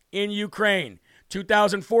in Ukraine.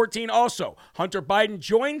 2014 also, Hunter Biden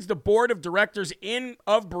joins the board of directors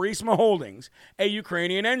of Burisma Holdings, a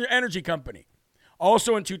Ukrainian energy company.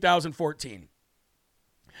 Also in 2014,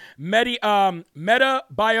 MetaBiota,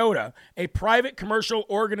 a private commercial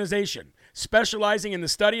organization specializing in the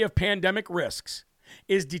study of pandemic risks,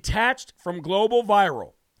 is detached from Global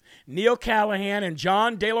Viral. Neil Callahan and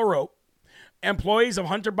John De La Rope, employees of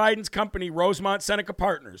Hunter Biden's company, Rosemont Seneca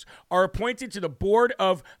Partners, are appointed to the board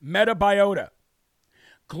of MetaBiota.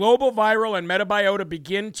 Global Viral and MetaBiota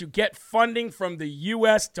begin to get funding from the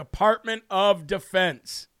U.S. Department of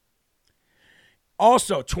Defense.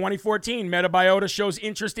 Also, 2014, MetaBiota shows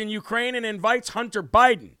interest in Ukraine and invites Hunter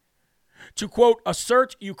Biden to, quote,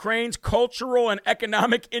 assert Ukraine's cultural and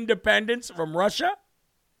economic independence from Russia.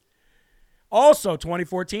 Also,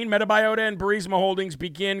 2014, MetaBiota and Burisma Holdings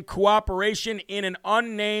begin cooperation in an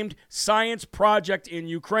unnamed science project in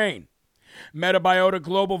Ukraine. MetaBiota,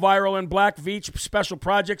 Global Viral, and Black Veatch Special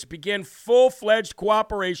Projects begin full-fledged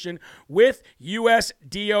cooperation with U.S.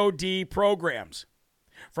 DoD programs.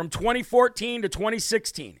 From 2014 to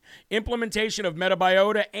 2016, implementation of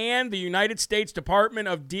MetaBiota and the United States Department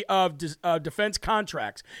of Defense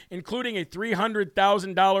contracts, including a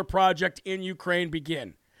 $300,000 project in Ukraine,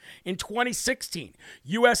 begin. In 2016,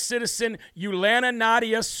 U.S. citizen Yulana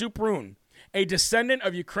Nadia Suprun, a descendant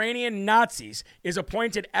of Ukrainian Nazis, is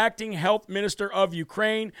appointed acting health minister of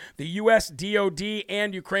Ukraine. The U.S. DoD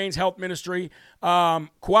and Ukraine's health ministry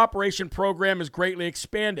cooperation program is greatly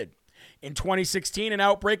expanded. In 2016, an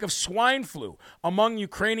outbreak of swine flu among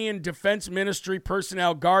Ukrainian Defense Ministry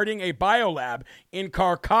personnel guarding a biolab in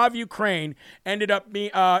Kharkov, Ukraine, ended up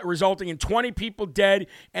resulting in 20 people dead,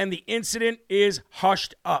 and the incident is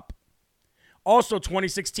hushed up. Also,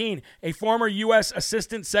 2016, a former U.S.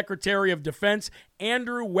 Assistant Secretary of Defense,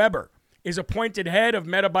 Andrew Weber, is appointed head of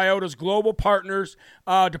MetaBiota's Global Partners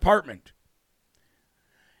Department.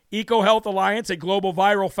 EcoHealth Alliance, a Global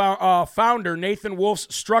Viral founder, Nathan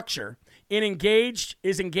Wolf's structure,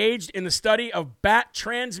 is engaged in the study of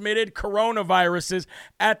bat-transmitted coronaviruses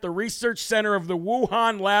at the research center of the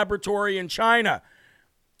Wuhan laboratory in China.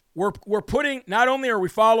 We're putting, not only are we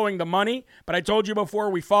following the money, but I told you before,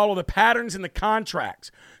 we follow the patterns in the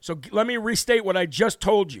contracts. So let me restate what I just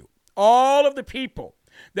told you. All of the people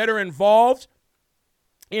that are involved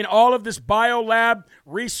in all of this biolab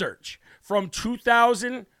research from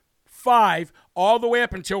 2005 all the way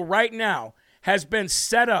up until right now has been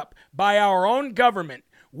set up by our own government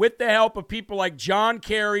with the help of people like John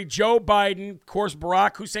Kerry, Joe Biden, of course,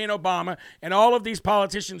 Barack Hussein Obama, and all of these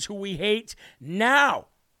politicians who we hate now.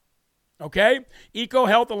 Okay?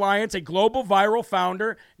 EcoHealth Alliance, a global viral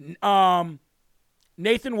founder,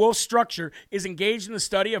 Nathan Wolf's structure, is engaged in the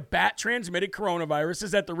study of bat-transmitted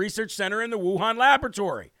coronaviruses at the research center in the Wuhan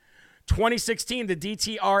laboratory. 2016, the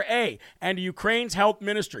DTRA and Ukraine's health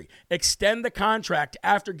ministry extend the contract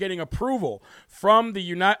after getting approval from the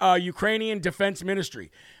Ukrainian Defense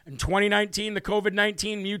Ministry. In 2019, the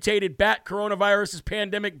COVID-19 mutated bat coronavirus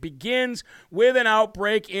pandemic begins with an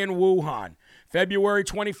outbreak in Wuhan. February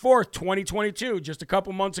 24th, 2022, just a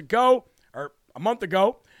couple months ago, or a month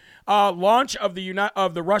ago, launch of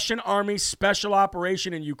the Russian Army's special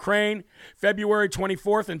operation in Ukraine. February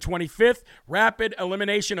 24th and 25th, rapid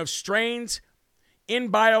elimination of strains in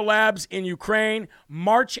biolabs in Ukraine.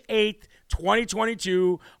 March 8th,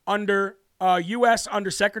 2022, under U.S.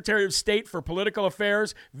 Undersecretary of State for Political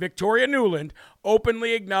Affairs Victoria Nuland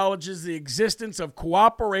openly acknowledges the existence of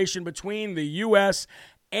cooperation between the U.S.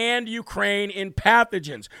 and Ukraine in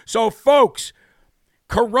pathogens. So, folks,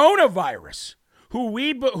 coronavirus, who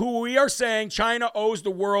we are saying China owes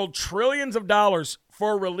the world trillions of dollars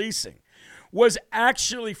for releasing, was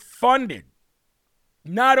actually funded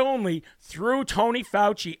not only through Tony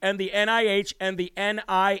Fauci and the NIH and the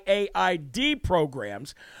NIAID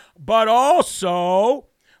programs, but also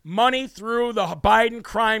money through the Biden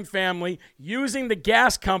crime family using the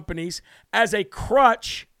gas companies as a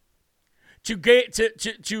crutch to get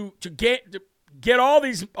all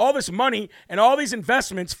this money and all these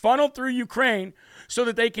investments funneled through Ukraine so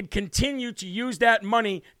that they could continue to use that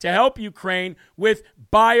money to help Ukraine with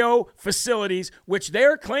bio facilities, which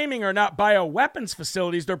they're claiming are not bioweapons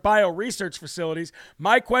facilities, they're bio research facilities.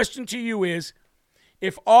 My question to you is,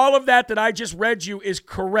 if all of that I just read you is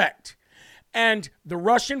correct, and the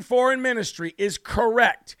Russian Foreign Ministry is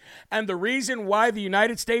correct, and the reason why the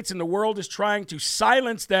United States and the world is trying to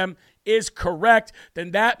silence them is correct, then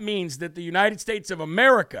that means that the United States of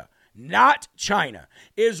America, not China,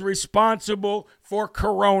 is responsible for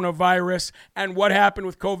coronavirus and what happened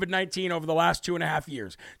with COVID-19 over the last 2.5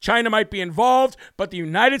 years. China might be involved, but the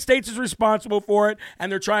United States is responsible for it,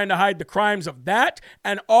 and they're trying to hide the crimes of that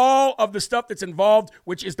and all of the stuff that's involved,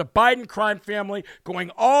 which is the Biden crime family,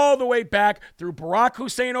 going all the way back through Barack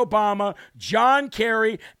Hussein Obama, John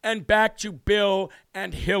Kerry, and back to Bill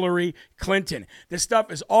and Hillary Clinton. This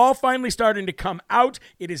stuff is all finally starting to come out.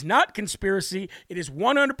 It is not conspiracy. It is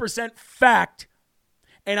 100% fact.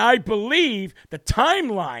 And I believe the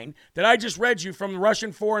timeline that I just read you from the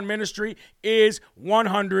Russian Foreign Ministry is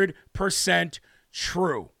 100%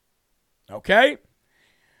 true. Okay?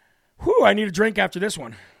 Whew, I need a drink after this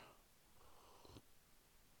one.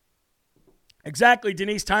 Exactly,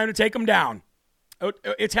 Denise. Time to take them down.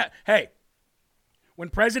 Hey, when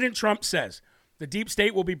President Trump says the deep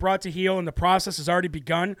state will be brought to heel and the process has already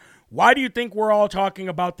begun, why do you think we're all talking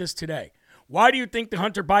about this today? Why do you think the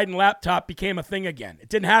Hunter Biden laptop became a thing again? It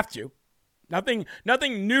didn't have to. Nothing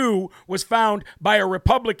new was found by a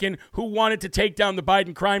Republican who wanted to take down the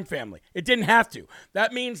Biden crime family. It didn't have to.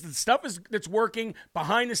 That means the stuff that's working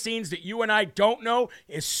behind the scenes that you and I don't know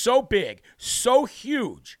is so big, so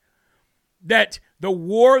huge, that the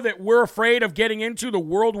war that we're afraid of getting into, the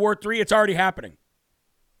World War III, it's already happening.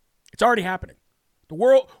 It's already happening. The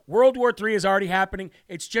World War III is already happening.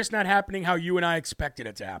 It's just not happening how you and I expected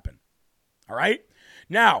it to happen. All right?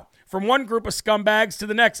 Now, from one group of scumbags to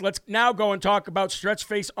the next, let's now go and talk about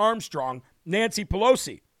Stretchface Armstrong, Nancy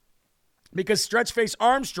Pelosi. Because Stretchface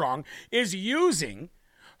Armstrong is using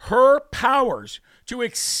her powers to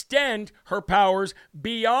extend her powers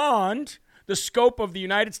beyond the scope of the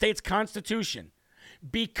United States Constitution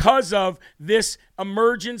because of this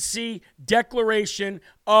emergency declaration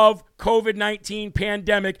of COVID-19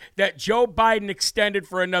 pandemic that Joe Biden extended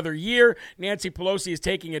for another year. Nancy Pelosi is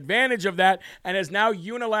taking advantage of that and has now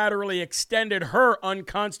unilaterally extended her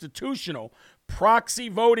unconstitutional proxy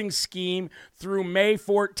voting scheme through May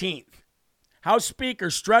 14th. House Speaker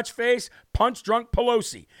Stretchface Punch-Drunk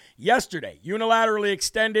Pelosi yesterday unilaterally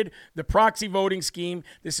extended the proxy voting scheme.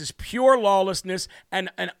 This is pure lawlessness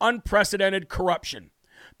and an unprecedented corruption.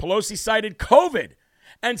 Pelosi cited COVID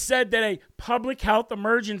and said that a public health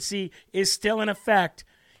emergency is still in effect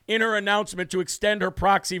in her announcement to extend her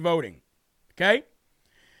proxy voting. Okay?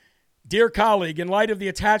 Dear colleague, in light of the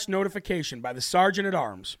attached notification by the Sergeant at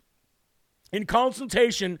Arms, in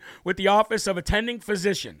consultation with the Office of Attending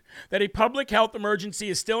Physician, that a public health emergency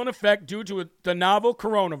is still in effect due to the novel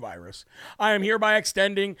coronavirus, I am hereby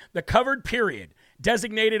extending the covered period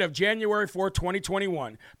designated of January 4,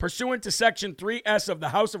 2021, pursuant to Section 3S of the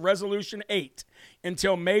House of Resolution 8,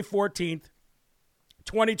 until May 14th,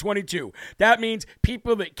 2022. That means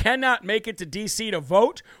people that cannot make it to D.C. to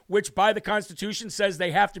vote, which by the Constitution says they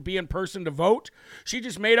have to be in person to vote. She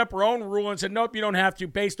just made up her own rule and said, nope, you don't have to,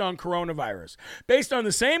 based on coronavirus. Based on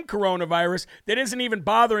the same coronavirus that isn't even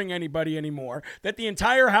bothering anybody anymore, that the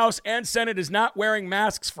entire House and Senate is not wearing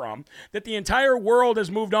masks from, that the entire world has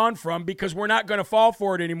moved on from because we're not going to fall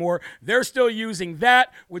for it anymore. They're still using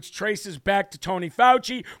that, which traces back to Tony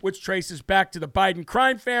Fauci, which traces back to the Biden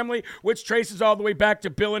crime family, which traces all the way back to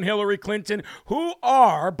Bill and Hillary Clinton, who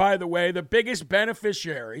are, by the way, the biggest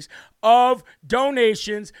beneficiaries of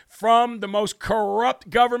donations from the most corrupt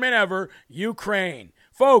government ever, Ukraine.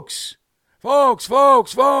 Folks. I'm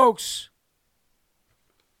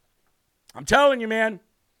telling you, man.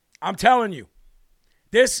 I'm telling you.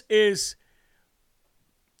 This has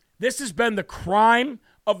been the crime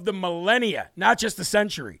of the millennia, not just the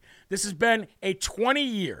century. This has been a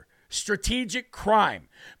 20-year strategic crime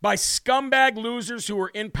by scumbag losers who are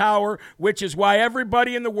in power, which is why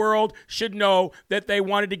everybody in the world should know that they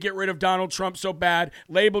wanted to get rid of Donald Trump so bad,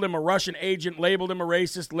 labeled him a Russian agent, labeled him a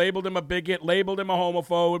racist, labeled him a bigot, labeled him a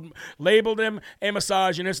homophobe, labeled him a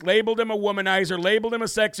misogynist, labeled him a womanizer, labeled him a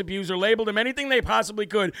sex abuser, labeled him anything they possibly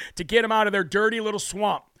could to get him out of their dirty little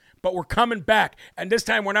swamp. But we're coming back, and this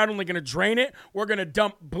time we're not only going to drain it, we're going to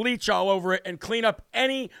dump bleach all over it and clean up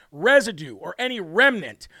any residue or any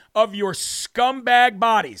remnant of your scumbag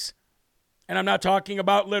bodies. And I'm not talking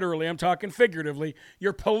about literally, I'm talking figuratively.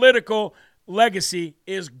 Your political legacy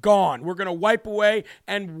is gone. We're going to wipe away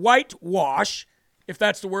and whitewash, if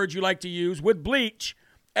that's the word you like to use, with bleach,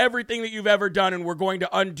 everything that you've ever done, and we're going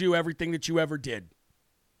to undo everything that you ever did.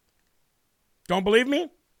 Don't believe me?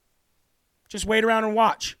 Just wait around and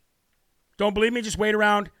watch. Don't believe me? Just wait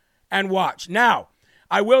around and watch. Now,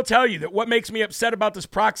 I will tell you that what makes me upset about this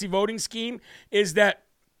proxy voting scheme is that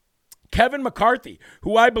Kevin McCarthy,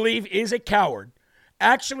 who I believe is a coward,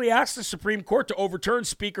 actually asked the Supreme Court to overturn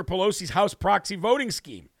Speaker Pelosi's House proxy voting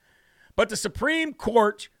scheme. But the Supreme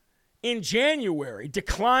Court in January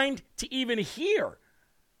declined to even hear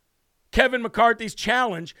Kevin McCarthy's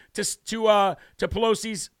challenge to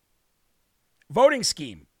Pelosi's voting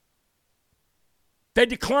scheme. They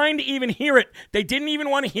declined to even hear it. They didn't even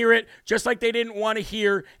want to hear it, just like they didn't want to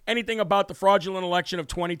hear anything about the fraudulent election of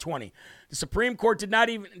 2020. The Supreme Court did not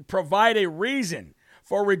even provide a reason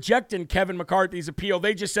for rejecting Kevin McCarthy's appeal.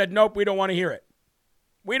 They just said, nope, we don't want to hear it.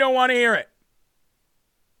 We don't want to hear it.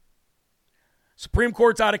 Supreme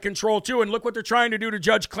Court's out of control, too, and look what they're trying to do to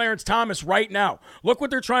Judge Clarence Thomas right now. Look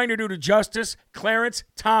what they're trying to do to Justice Clarence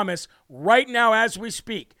Thomas right now as we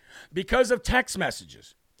speak. Because of text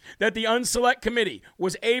messages that the Unselect Committee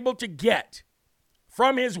was able to get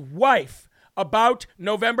from his wife about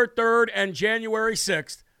November 3rd and January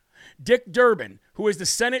 6th, Dick Durbin, who is the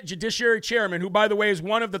Senate Judiciary Chairman, who, by the way, is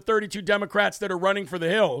one of the 32 Democrats that are running for the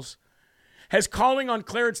Hills, has calling on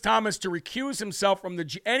Clarence Thomas to recuse himself from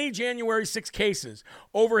any January 6 cases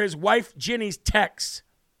over his wife Ginny's texts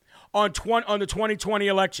on the 2020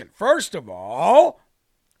 election. First of all,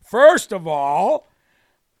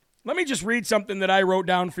 let me just read something that I wrote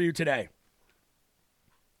down for you today.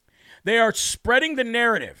 They are spreading the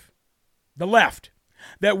narrative, the left,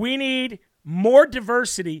 that we need more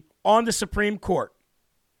diversity on the Supreme Court,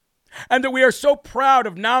 and that we are so proud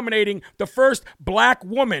of nominating the first black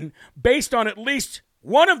woman based on at least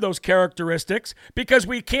one of those characteristics, because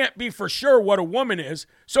we can't be for sure what a woman is.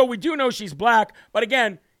 So we do know she's black, but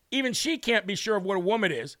again, even she can't be sure of what a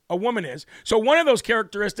woman is. So one of those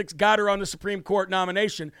characteristics got her on the Supreme Court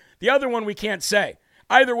nomination. The other one we can't say.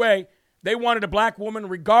 Either way, they wanted a black woman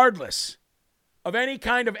regardless of any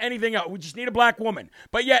kind of anything else. We just need a black woman.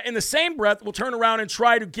 But yet, in the same breath, we'll turn around and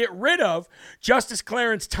try to get rid of Justice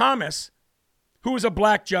Clarence Thomas, who is a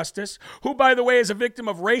black justice, who, by the way, is a victim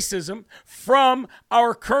of racism from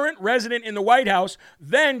our current resident in the White House,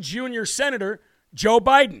 then junior Senator Joe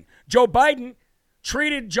Biden. Joe Biden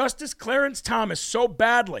treated Justice Clarence Thomas so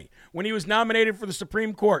badly when he was nominated for the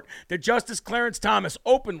Supreme Court that Justice Clarence Thomas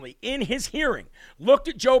openly, in his hearing, looked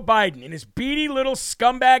at Joe Biden in his beady little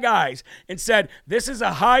scumbag eyes and said, this is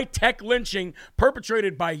a high-tech lynching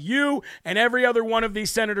perpetrated by you and every other one of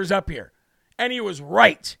these senators up here. And he was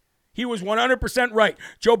right. He was 100% right.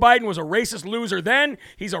 Joe Biden was a racist loser then.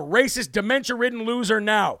 He's a racist, dementia-ridden loser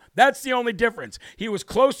now. That's the only difference. He's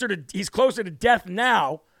closer to death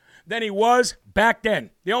now than he was back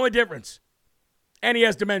then. The only difference. And he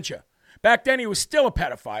has dementia. Back then, he was still a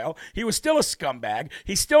pedophile. He was still a scumbag.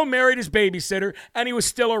 He still married his babysitter, and he was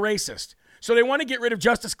still a racist. So they want to get rid of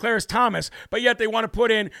Justice Clarence Thomas, but yet they want to put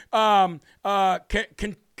in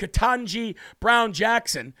Ketanji Brown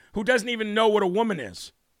Jackson, who doesn't even know what a woman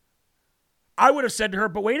is. I would have said to her,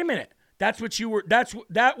 but wait a minute. That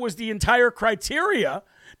was the entire criteria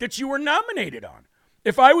that you were nominated on.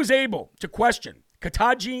 If I was able to question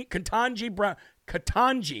Ketanji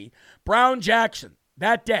Brown Jackson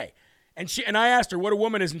that day, and I asked her what a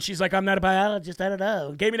woman is, and she's like, I'm not a biologist, I don't know.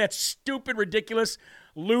 And gave me that stupid, ridiculous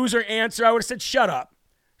loser answer. I would have said, shut up.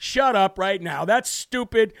 Shut up right now. That's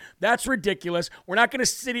stupid. That's ridiculous. We're not going to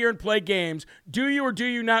sit here and play games. Do you or do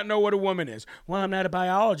you not know what a woman is? Well, I'm not a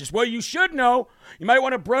biologist. Well, you should know. You might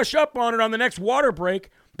want to brush up on it on the next water break,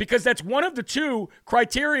 because that's one of the two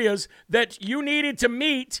criterias that you needed to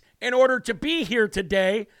meet in order to be here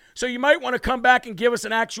today. So you might want to come back and give us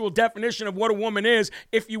an actual definition of what a woman is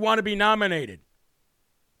if you want to be nominated.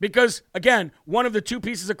 Because, again, one of the two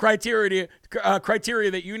pieces of criteria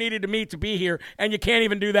that you needed to meet to be here, and you can't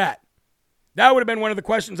even do that. That would have been one of the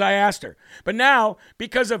questions I asked her. But now,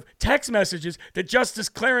 because of text messages that Justice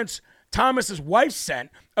Clarence Thomas's wife sent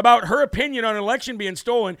about her opinion on an election being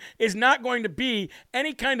stolen, is not going to be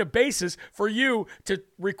any kind of basis for you to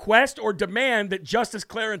request or demand that Justice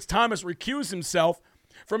Clarence Thomas recuse himself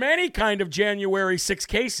from any kind of January 6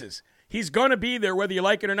 cases. He's going to be there whether you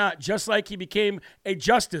like it or not, just like he became a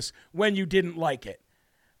justice when you didn't like it.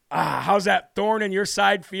 How's that thorn in your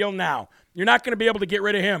side feel now? You're not going to be able to get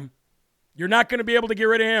rid of him. You're not going to be able to get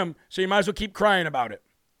rid of him, so you might as well keep crying about it.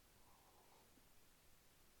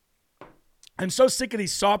 I'm so sick of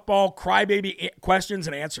these softball crybaby questions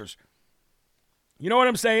and answers. You know what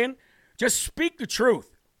I'm saying? Just speak the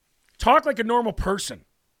truth. Talk like a normal person.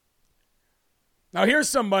 Now, here's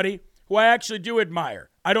somebody who I actually do admire.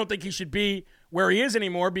 I don't think he should be where he is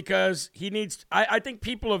anymore, because he needs, I think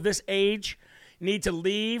people of this age need to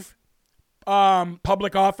leave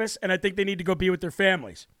public office, and I think they need to go be with their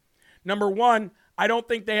families. Number one, I don't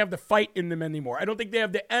think they have the fight in them anymore. I don't think they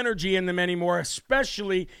have the energy in them anymore,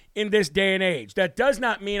 especially in this day and age. That does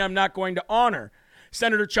not mean I'm not going to honor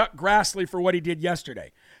Senator Chuck Grassley for what he did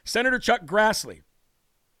yesterday. Senator Chuck Grassley,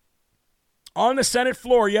 on the Senate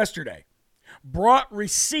floor yesterday, brought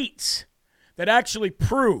receipts that actually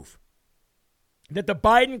prove that the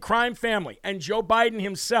Biden crime family and Joe Biden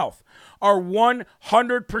himself are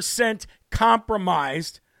 100%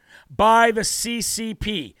 compromised by the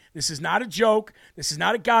CCP. This is not a joke. This is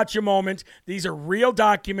not a gotcha moment. These are real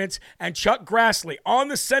documents, and Chuck Grassley on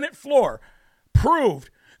the Senate floor proved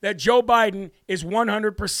that Joe Biden is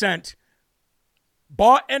 100%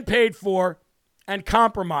 bought and paid for and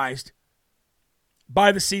compromised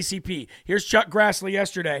by the CCP. Here's Chuck Grassley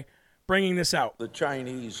yesterday bringing this out. The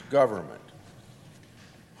Chinese government.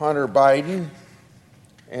 Hunter Biden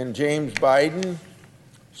and James Biden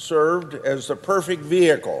served as the perfect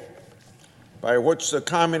vehicle by which the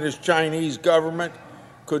Communist Chinese government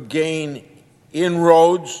could gain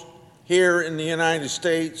inroads here in the United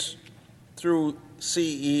States through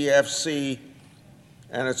CEFC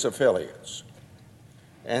and its affiliates.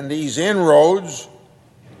 And these inroads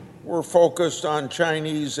were focused on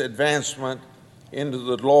Chinese advancement into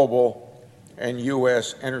the global and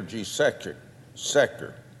U.S. energy sector.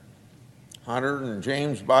 Hunter and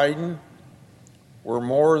James Biden were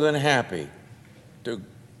more than happy to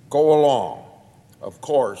go along, of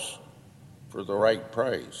course, for the right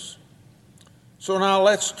price. So now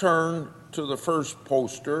let's turn to the first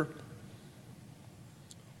poster,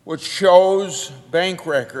 which shows bank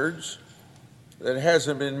records that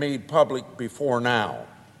hasn't been made public before now.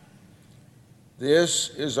 This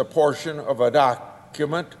is a portion of a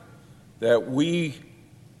document that we,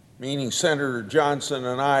 meaning Senator Johnson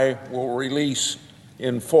and I, will release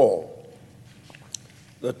in full.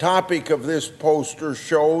 The topic of this poster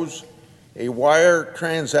shows a wire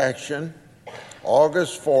transaction,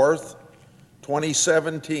 August 4th,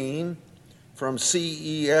 2017, from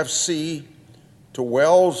CEFC to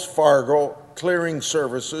Wells Fargo Clearing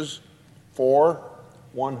Services for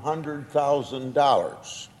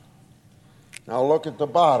 $100,000. Now look at the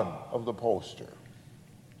bottom of the poster.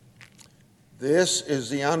 This is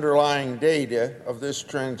the underlying data of this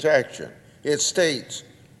transaction. It states,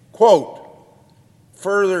 quote,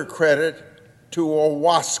 further credit to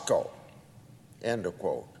Owasco, end of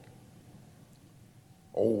quote.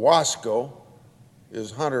 Owasco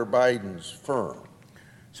is Hunter Biden's firm.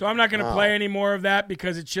 So I'm not going to play any more of that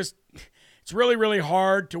because it's just It's really, really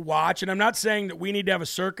hard to watch, and I'm not saying that we need to have a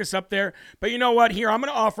circus up there, but you know what? Here, I'm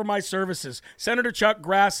going to offer my services. Senator Chuck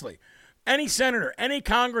Grassley, any senator, any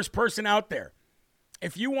congressperson out there,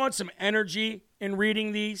 if you want some energy in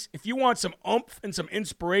reading these, if you want some oomph and some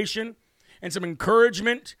inspiration and some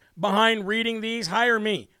encouragement behind reading these, hire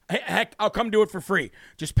me. Heck, I'll come do it for free.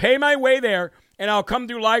 Just pay my way there, and I'll come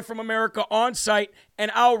do Live from America on site, and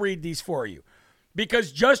I'll read these for you.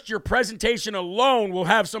 Because just your presentation alone will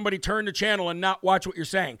have somebody turn the channel and not watch what you're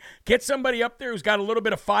saying. Get somebody up there who's got a little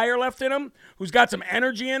bit of fire left in them, who's got some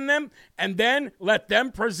energy in them, and then let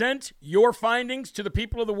them present your findings to the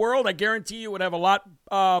people of the world. I guarantee you it would have a lot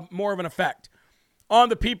more of an effect on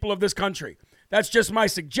the people of this country. That's just my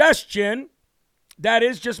suggestion. That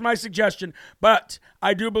is just my suggestion. But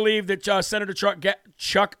I do believe that Senator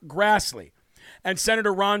Chuck Grassley and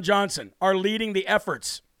Senator Ron Johnson are leading the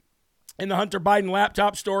efforts in the Hunter Biden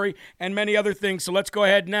laptop story and many other things. So let's go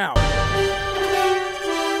ahead now.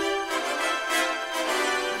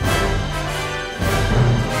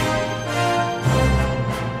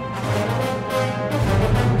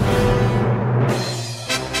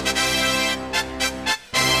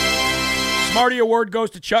 Smarty Award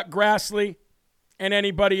goes to Chuck Grassley and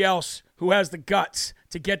anybody else who has the guts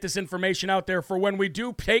to get this information out there for when we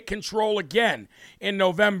do take control again in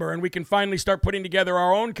November and we can finally start putting together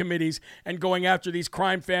our own committees and going after these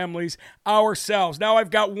crime families ourselves. Now,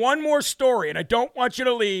 I've got one more story, and I don't want you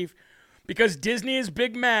to leave because Disney is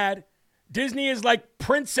big mad. Disney is like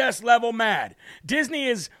princess level mad. Disney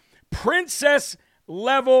is princess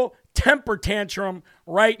level temper tantrum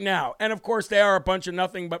right now. And of course, they are a bunch of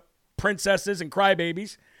nothing but princesses and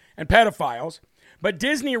crybabies and pedophiles. But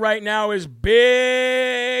Disney right now is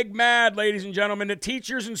big mad, ladies and gentlemen, that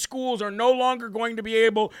teachers and schools are no longer going to be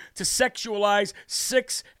able to sexualize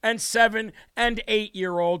 6 and 7 and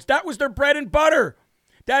 8-year-olds. That was their bread and butter.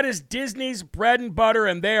 That is Disney's bread and butter,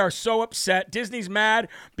 and they are so upset. Disney's mad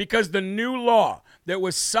because the new law that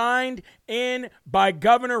was signed in by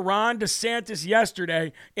Governor Ron DeSantis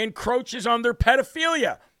yesterday encroaches on their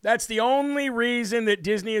pedophilia. That's the only reason that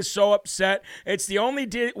Disney is so upset. It's the only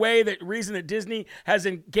reason that Disney has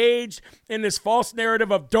engaged in this false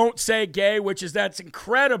narrative of don't say gay, which is that's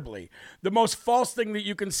incredibly the most false thing that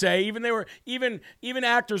you can say. Even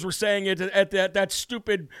actors were saying it at that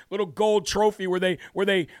stupid little gold trophy where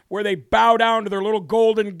they bow down to their little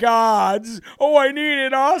golden gods. Oh, I need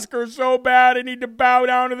an Oscar so bad. I need to bow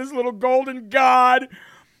down to this little golden god.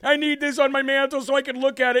 I need this on my mantle so I can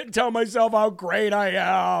look at it and tell myself how great I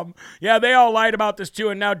am. Yeah, they all lied about this too,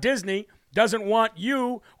 and now Disney doesn't want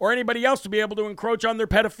you or anybody else to be able to encroach on their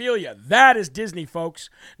pedophilia. That is Disney, folks.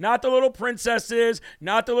 Not the little princesses,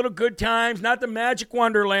 not the little good times, not the magic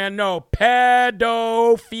wonderland. No,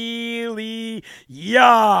 pedophilia.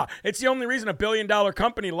 It's the only reason a billion-dollar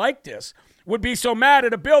company like this would be so mad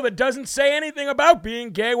at a bill that doesn't say anything about being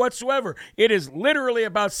gay whatsoever. It is literally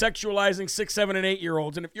about sexualizing 6, 7, and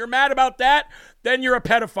 8-year-olds. And if you're mad about that, then you're a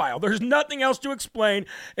pedophile. There's nothing else to explain.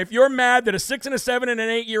 If you're mad that a 6 and a 7 and an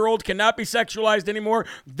 8-year-old cannot be sexualized anymore,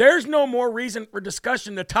 there's no more reason for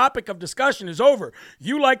discussion. The topic of discussion is over.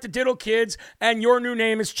 You like to diddle kids, and your new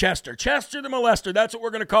name is Chester. Chester the molester. That's what we're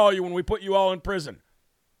going to call you when we put you all in prison.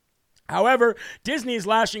 However, Disney is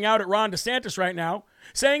lashing out at Ron DeSantis right now,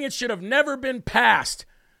 saying it should have never been passed.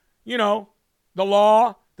 You know, the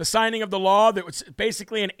law, the signing of the law that was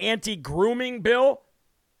basically an anti-grooming bill.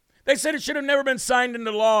 They said it should have never been signed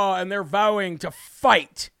into law, and they're vowing to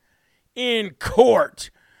fight in court.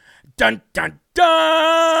 Dun, dun,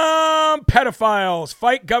 dun! Pedophiles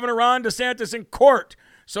fight Governor Ron DeSantis in court.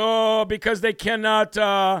 So, because they cannot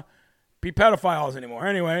be pedophiles anymore.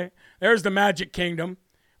 Anyway, there's the Magic Kingdom.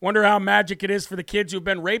 Wonder how magic it is for the kids who've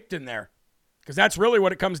been raped in there. Because that's really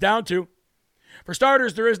what it comes down to. For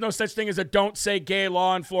starters, there is no such thing as a don't say gay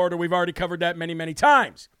law in Florida. We've already covered that many, many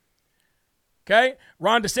times. Okay?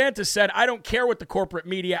 Ron DeSantis said, I don't care what the corporate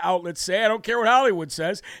media outlets say. I don't care what Hollywood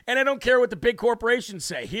says. And I don't care what the big corporations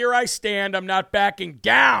say. Here I stand. I'm not backing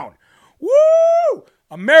down. Woo!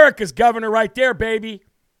 America's governor right there, baby.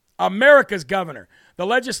 America's governor. The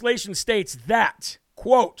legislation states that,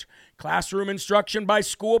 quote, classroom instruction by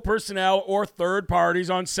school personnel or third parties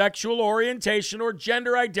on sexual orientation or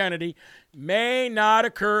gender identity may not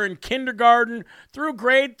occur in kindergarten through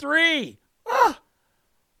grade 3.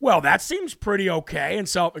 Well, that seems pretty okay and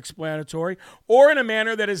self-explanatory, or in a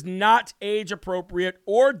manner that is not age-appropriate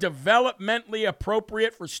or developmentally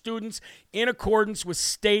appropriate for students in accordance with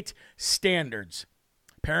state standards.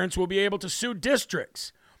 Parents will be able to sue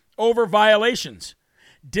districts over violations.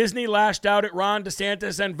 Disney lashed out at Ron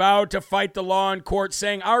DeSantis and vowed to fight the law in court,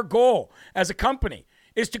 saying our goal as a company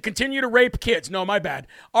is to continue to rape kids. No, my bad.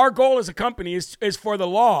 Our goal as a company is for the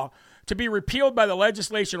law to be repealed by the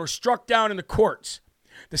legislation or struck down in the courts.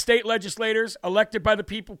 The state legislators elected by the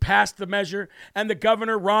people passed the measure, and the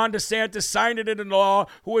governor, Ron DeSantis, signed it into law,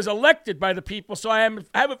 who was elected by the people. So I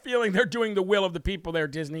have a feeling they're doing the will of the people there,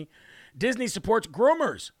 Disney. Disney supports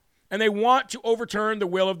groomers, and they want to overturn the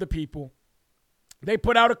will of the people. They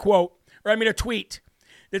put out a tweet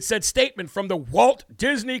that said, statement from the Walt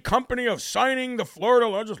Disney Company of signing the Florida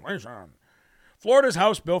legislation. Florida's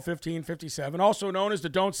House Bill 1557, also known as the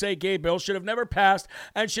Don't Say Gay bill, should have never passed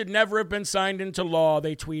and should never have been signed into law,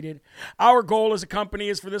 they tweeted. Our goal as a company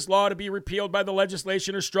is for this law to be repealed by the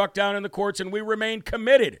legislation or struck down in the courts, and we remain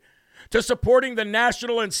committed to supporting the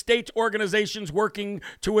national and state organizations working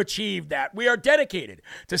to achieve that. We are dedicated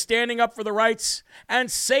to standing up for the rights and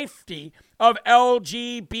safety of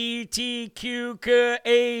LGBTQ,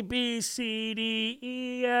 A, B, C, D,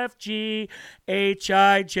 E, F, G, H,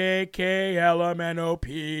 I, J, K, L, M, N, O,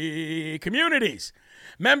 P communities.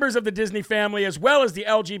 Members of the Disney family, as well as the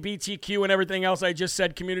LGBTQ and everything else I just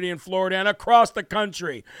said community in Florida and across the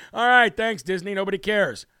country. All right, thanks, Disney. Nobody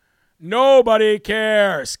cares. Nobody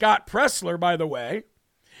cares. Scott Presler, by the way,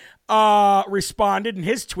 responded in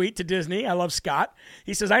his tweet to Disney. I love Scott.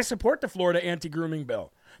 He says, I support the Florida anti-grooming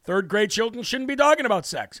bill. Third grade children shouldn't be talking about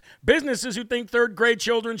sex. Businesses who think third grade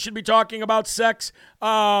children should be talking about sex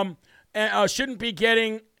shouldn't be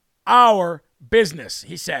getting our business,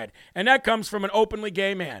 he said. And that comes from an openly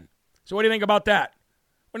gay man. So what do you think about that?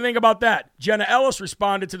 What do you think about that? Jenna Ellis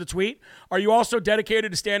responded to the tweet. Are you also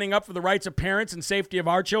dedicated to standing up for the rights of parents and safety of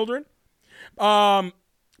our children? Mark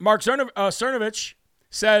Cernovich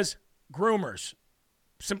says groomers.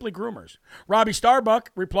 Simply groomers. Robbie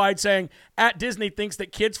Starbuck replied saying, at Disney thinks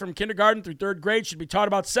that kids from kindergarten through third grade should be taught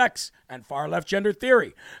about sex and far-left gender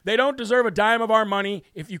theory. They don't deserve a dime of our money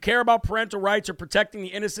if you care about parental rights or protecting the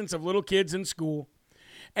innocence of little kids in school.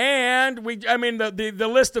 And the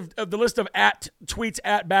list of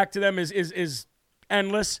tweets back to them is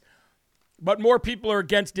endless. But more people are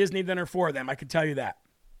against Disney than are for them. I can tell you that.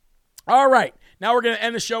 All right, now we're going to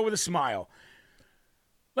end the show with a smile.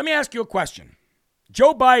 Let me ask you a question.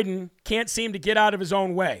 Joe Biden can't seem to get out of his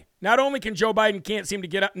own way. Not only can Joe Biden can't seem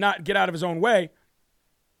to not get out of his own way,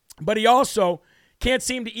 but he also can't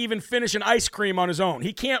seem to even finish an ice cream on his own.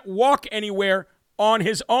 He can't walk anywhere on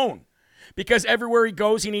his own because everywhere he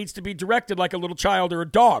goes, he needs to be directed like a little child or a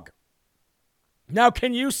dog. Now,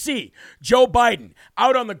 can you see Joe Biden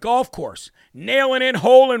out on the golf course nailing in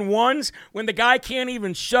hole-in-ones when the guy can't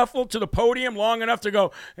even shuffle to the podium long enough to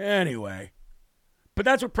go, anyway? But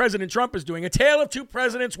that's what President Trump is doing. A tale of two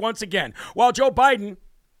presidents once again. While Joe Biden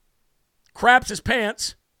craps his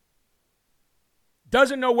pants,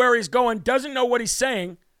 doesn't know where he's going, doesn't know what he's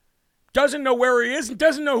saying, doesn't know where he is, and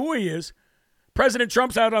doesn't know who he is, President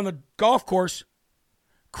Trump's out on the golf course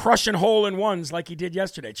crushing hole-in-ones like he did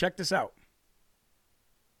yesterday. Check this out.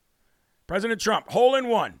 President Trump,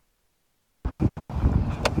 hole-in-one.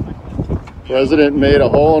 President made a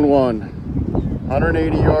hole-in-one.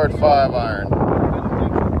 180-yard 5-iron.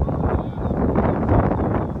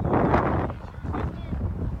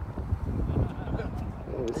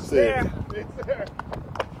 There.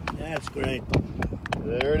 That's great.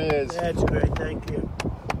 There it is. That's great. Thank you.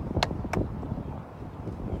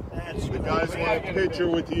 That's the guys want a picture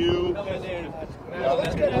with you.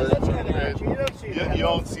 That's good. You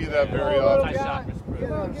don't see that very often. You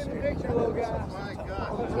don't get a picture, little guy. My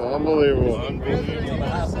God. It's unbelievable. Unbelievable.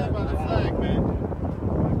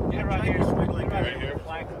 Get right here, squiggly. Right here.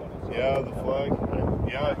 Yeah, the flag.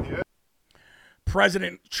 Yeah.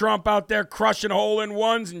 President Trump out there crushing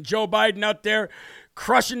hole-in-ones and Joe Biden out there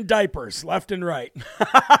crushing diapers left and right.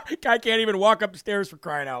 Guy can't even walk up the stairs for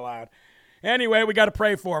crying out loud. Anyway, we got to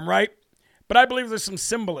pray for him, right? But I believe there's some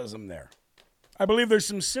symbolism there. I believe there's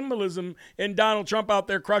some symbolism in Donald Trump out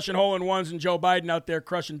there crushing hole-in-ones and Joe Biden out there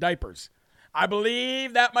crushing diapers. I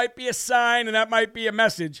believe that might be a sign and that might be a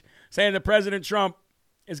message saying that President Trump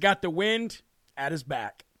has got the wind at his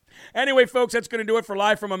back. Anyway, folks, that's going to do it for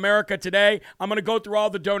Live from America today. I'm going to go through all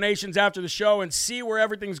the donations after the show and see where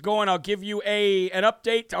everything's going. I'll give you an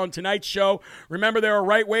update on tonight's show. Remember, there are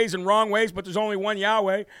right ways and wrong ways, but there's only one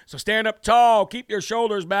Yahweh. So stand up tall, keep your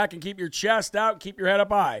shoulders back, and keep your chest out, and keep your head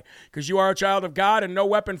up high, because you are a child of God, and no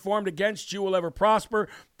weapon formed against you will ever prosper.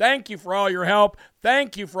 Thank you for all your help.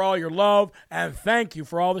 Thank you for all your love, and thank you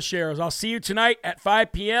for all the shares. I'll see you tonight at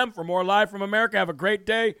 5 p.m. for more Live from America. Have a great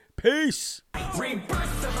day. Peace.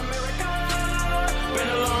 Rebirth of America. Been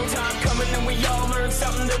a long time coming, and we all learned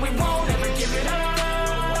something that we won't ever give it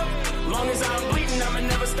up. Long as I'm bleeding, I'ma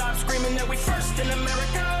never stop screaming that we first in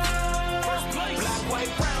America.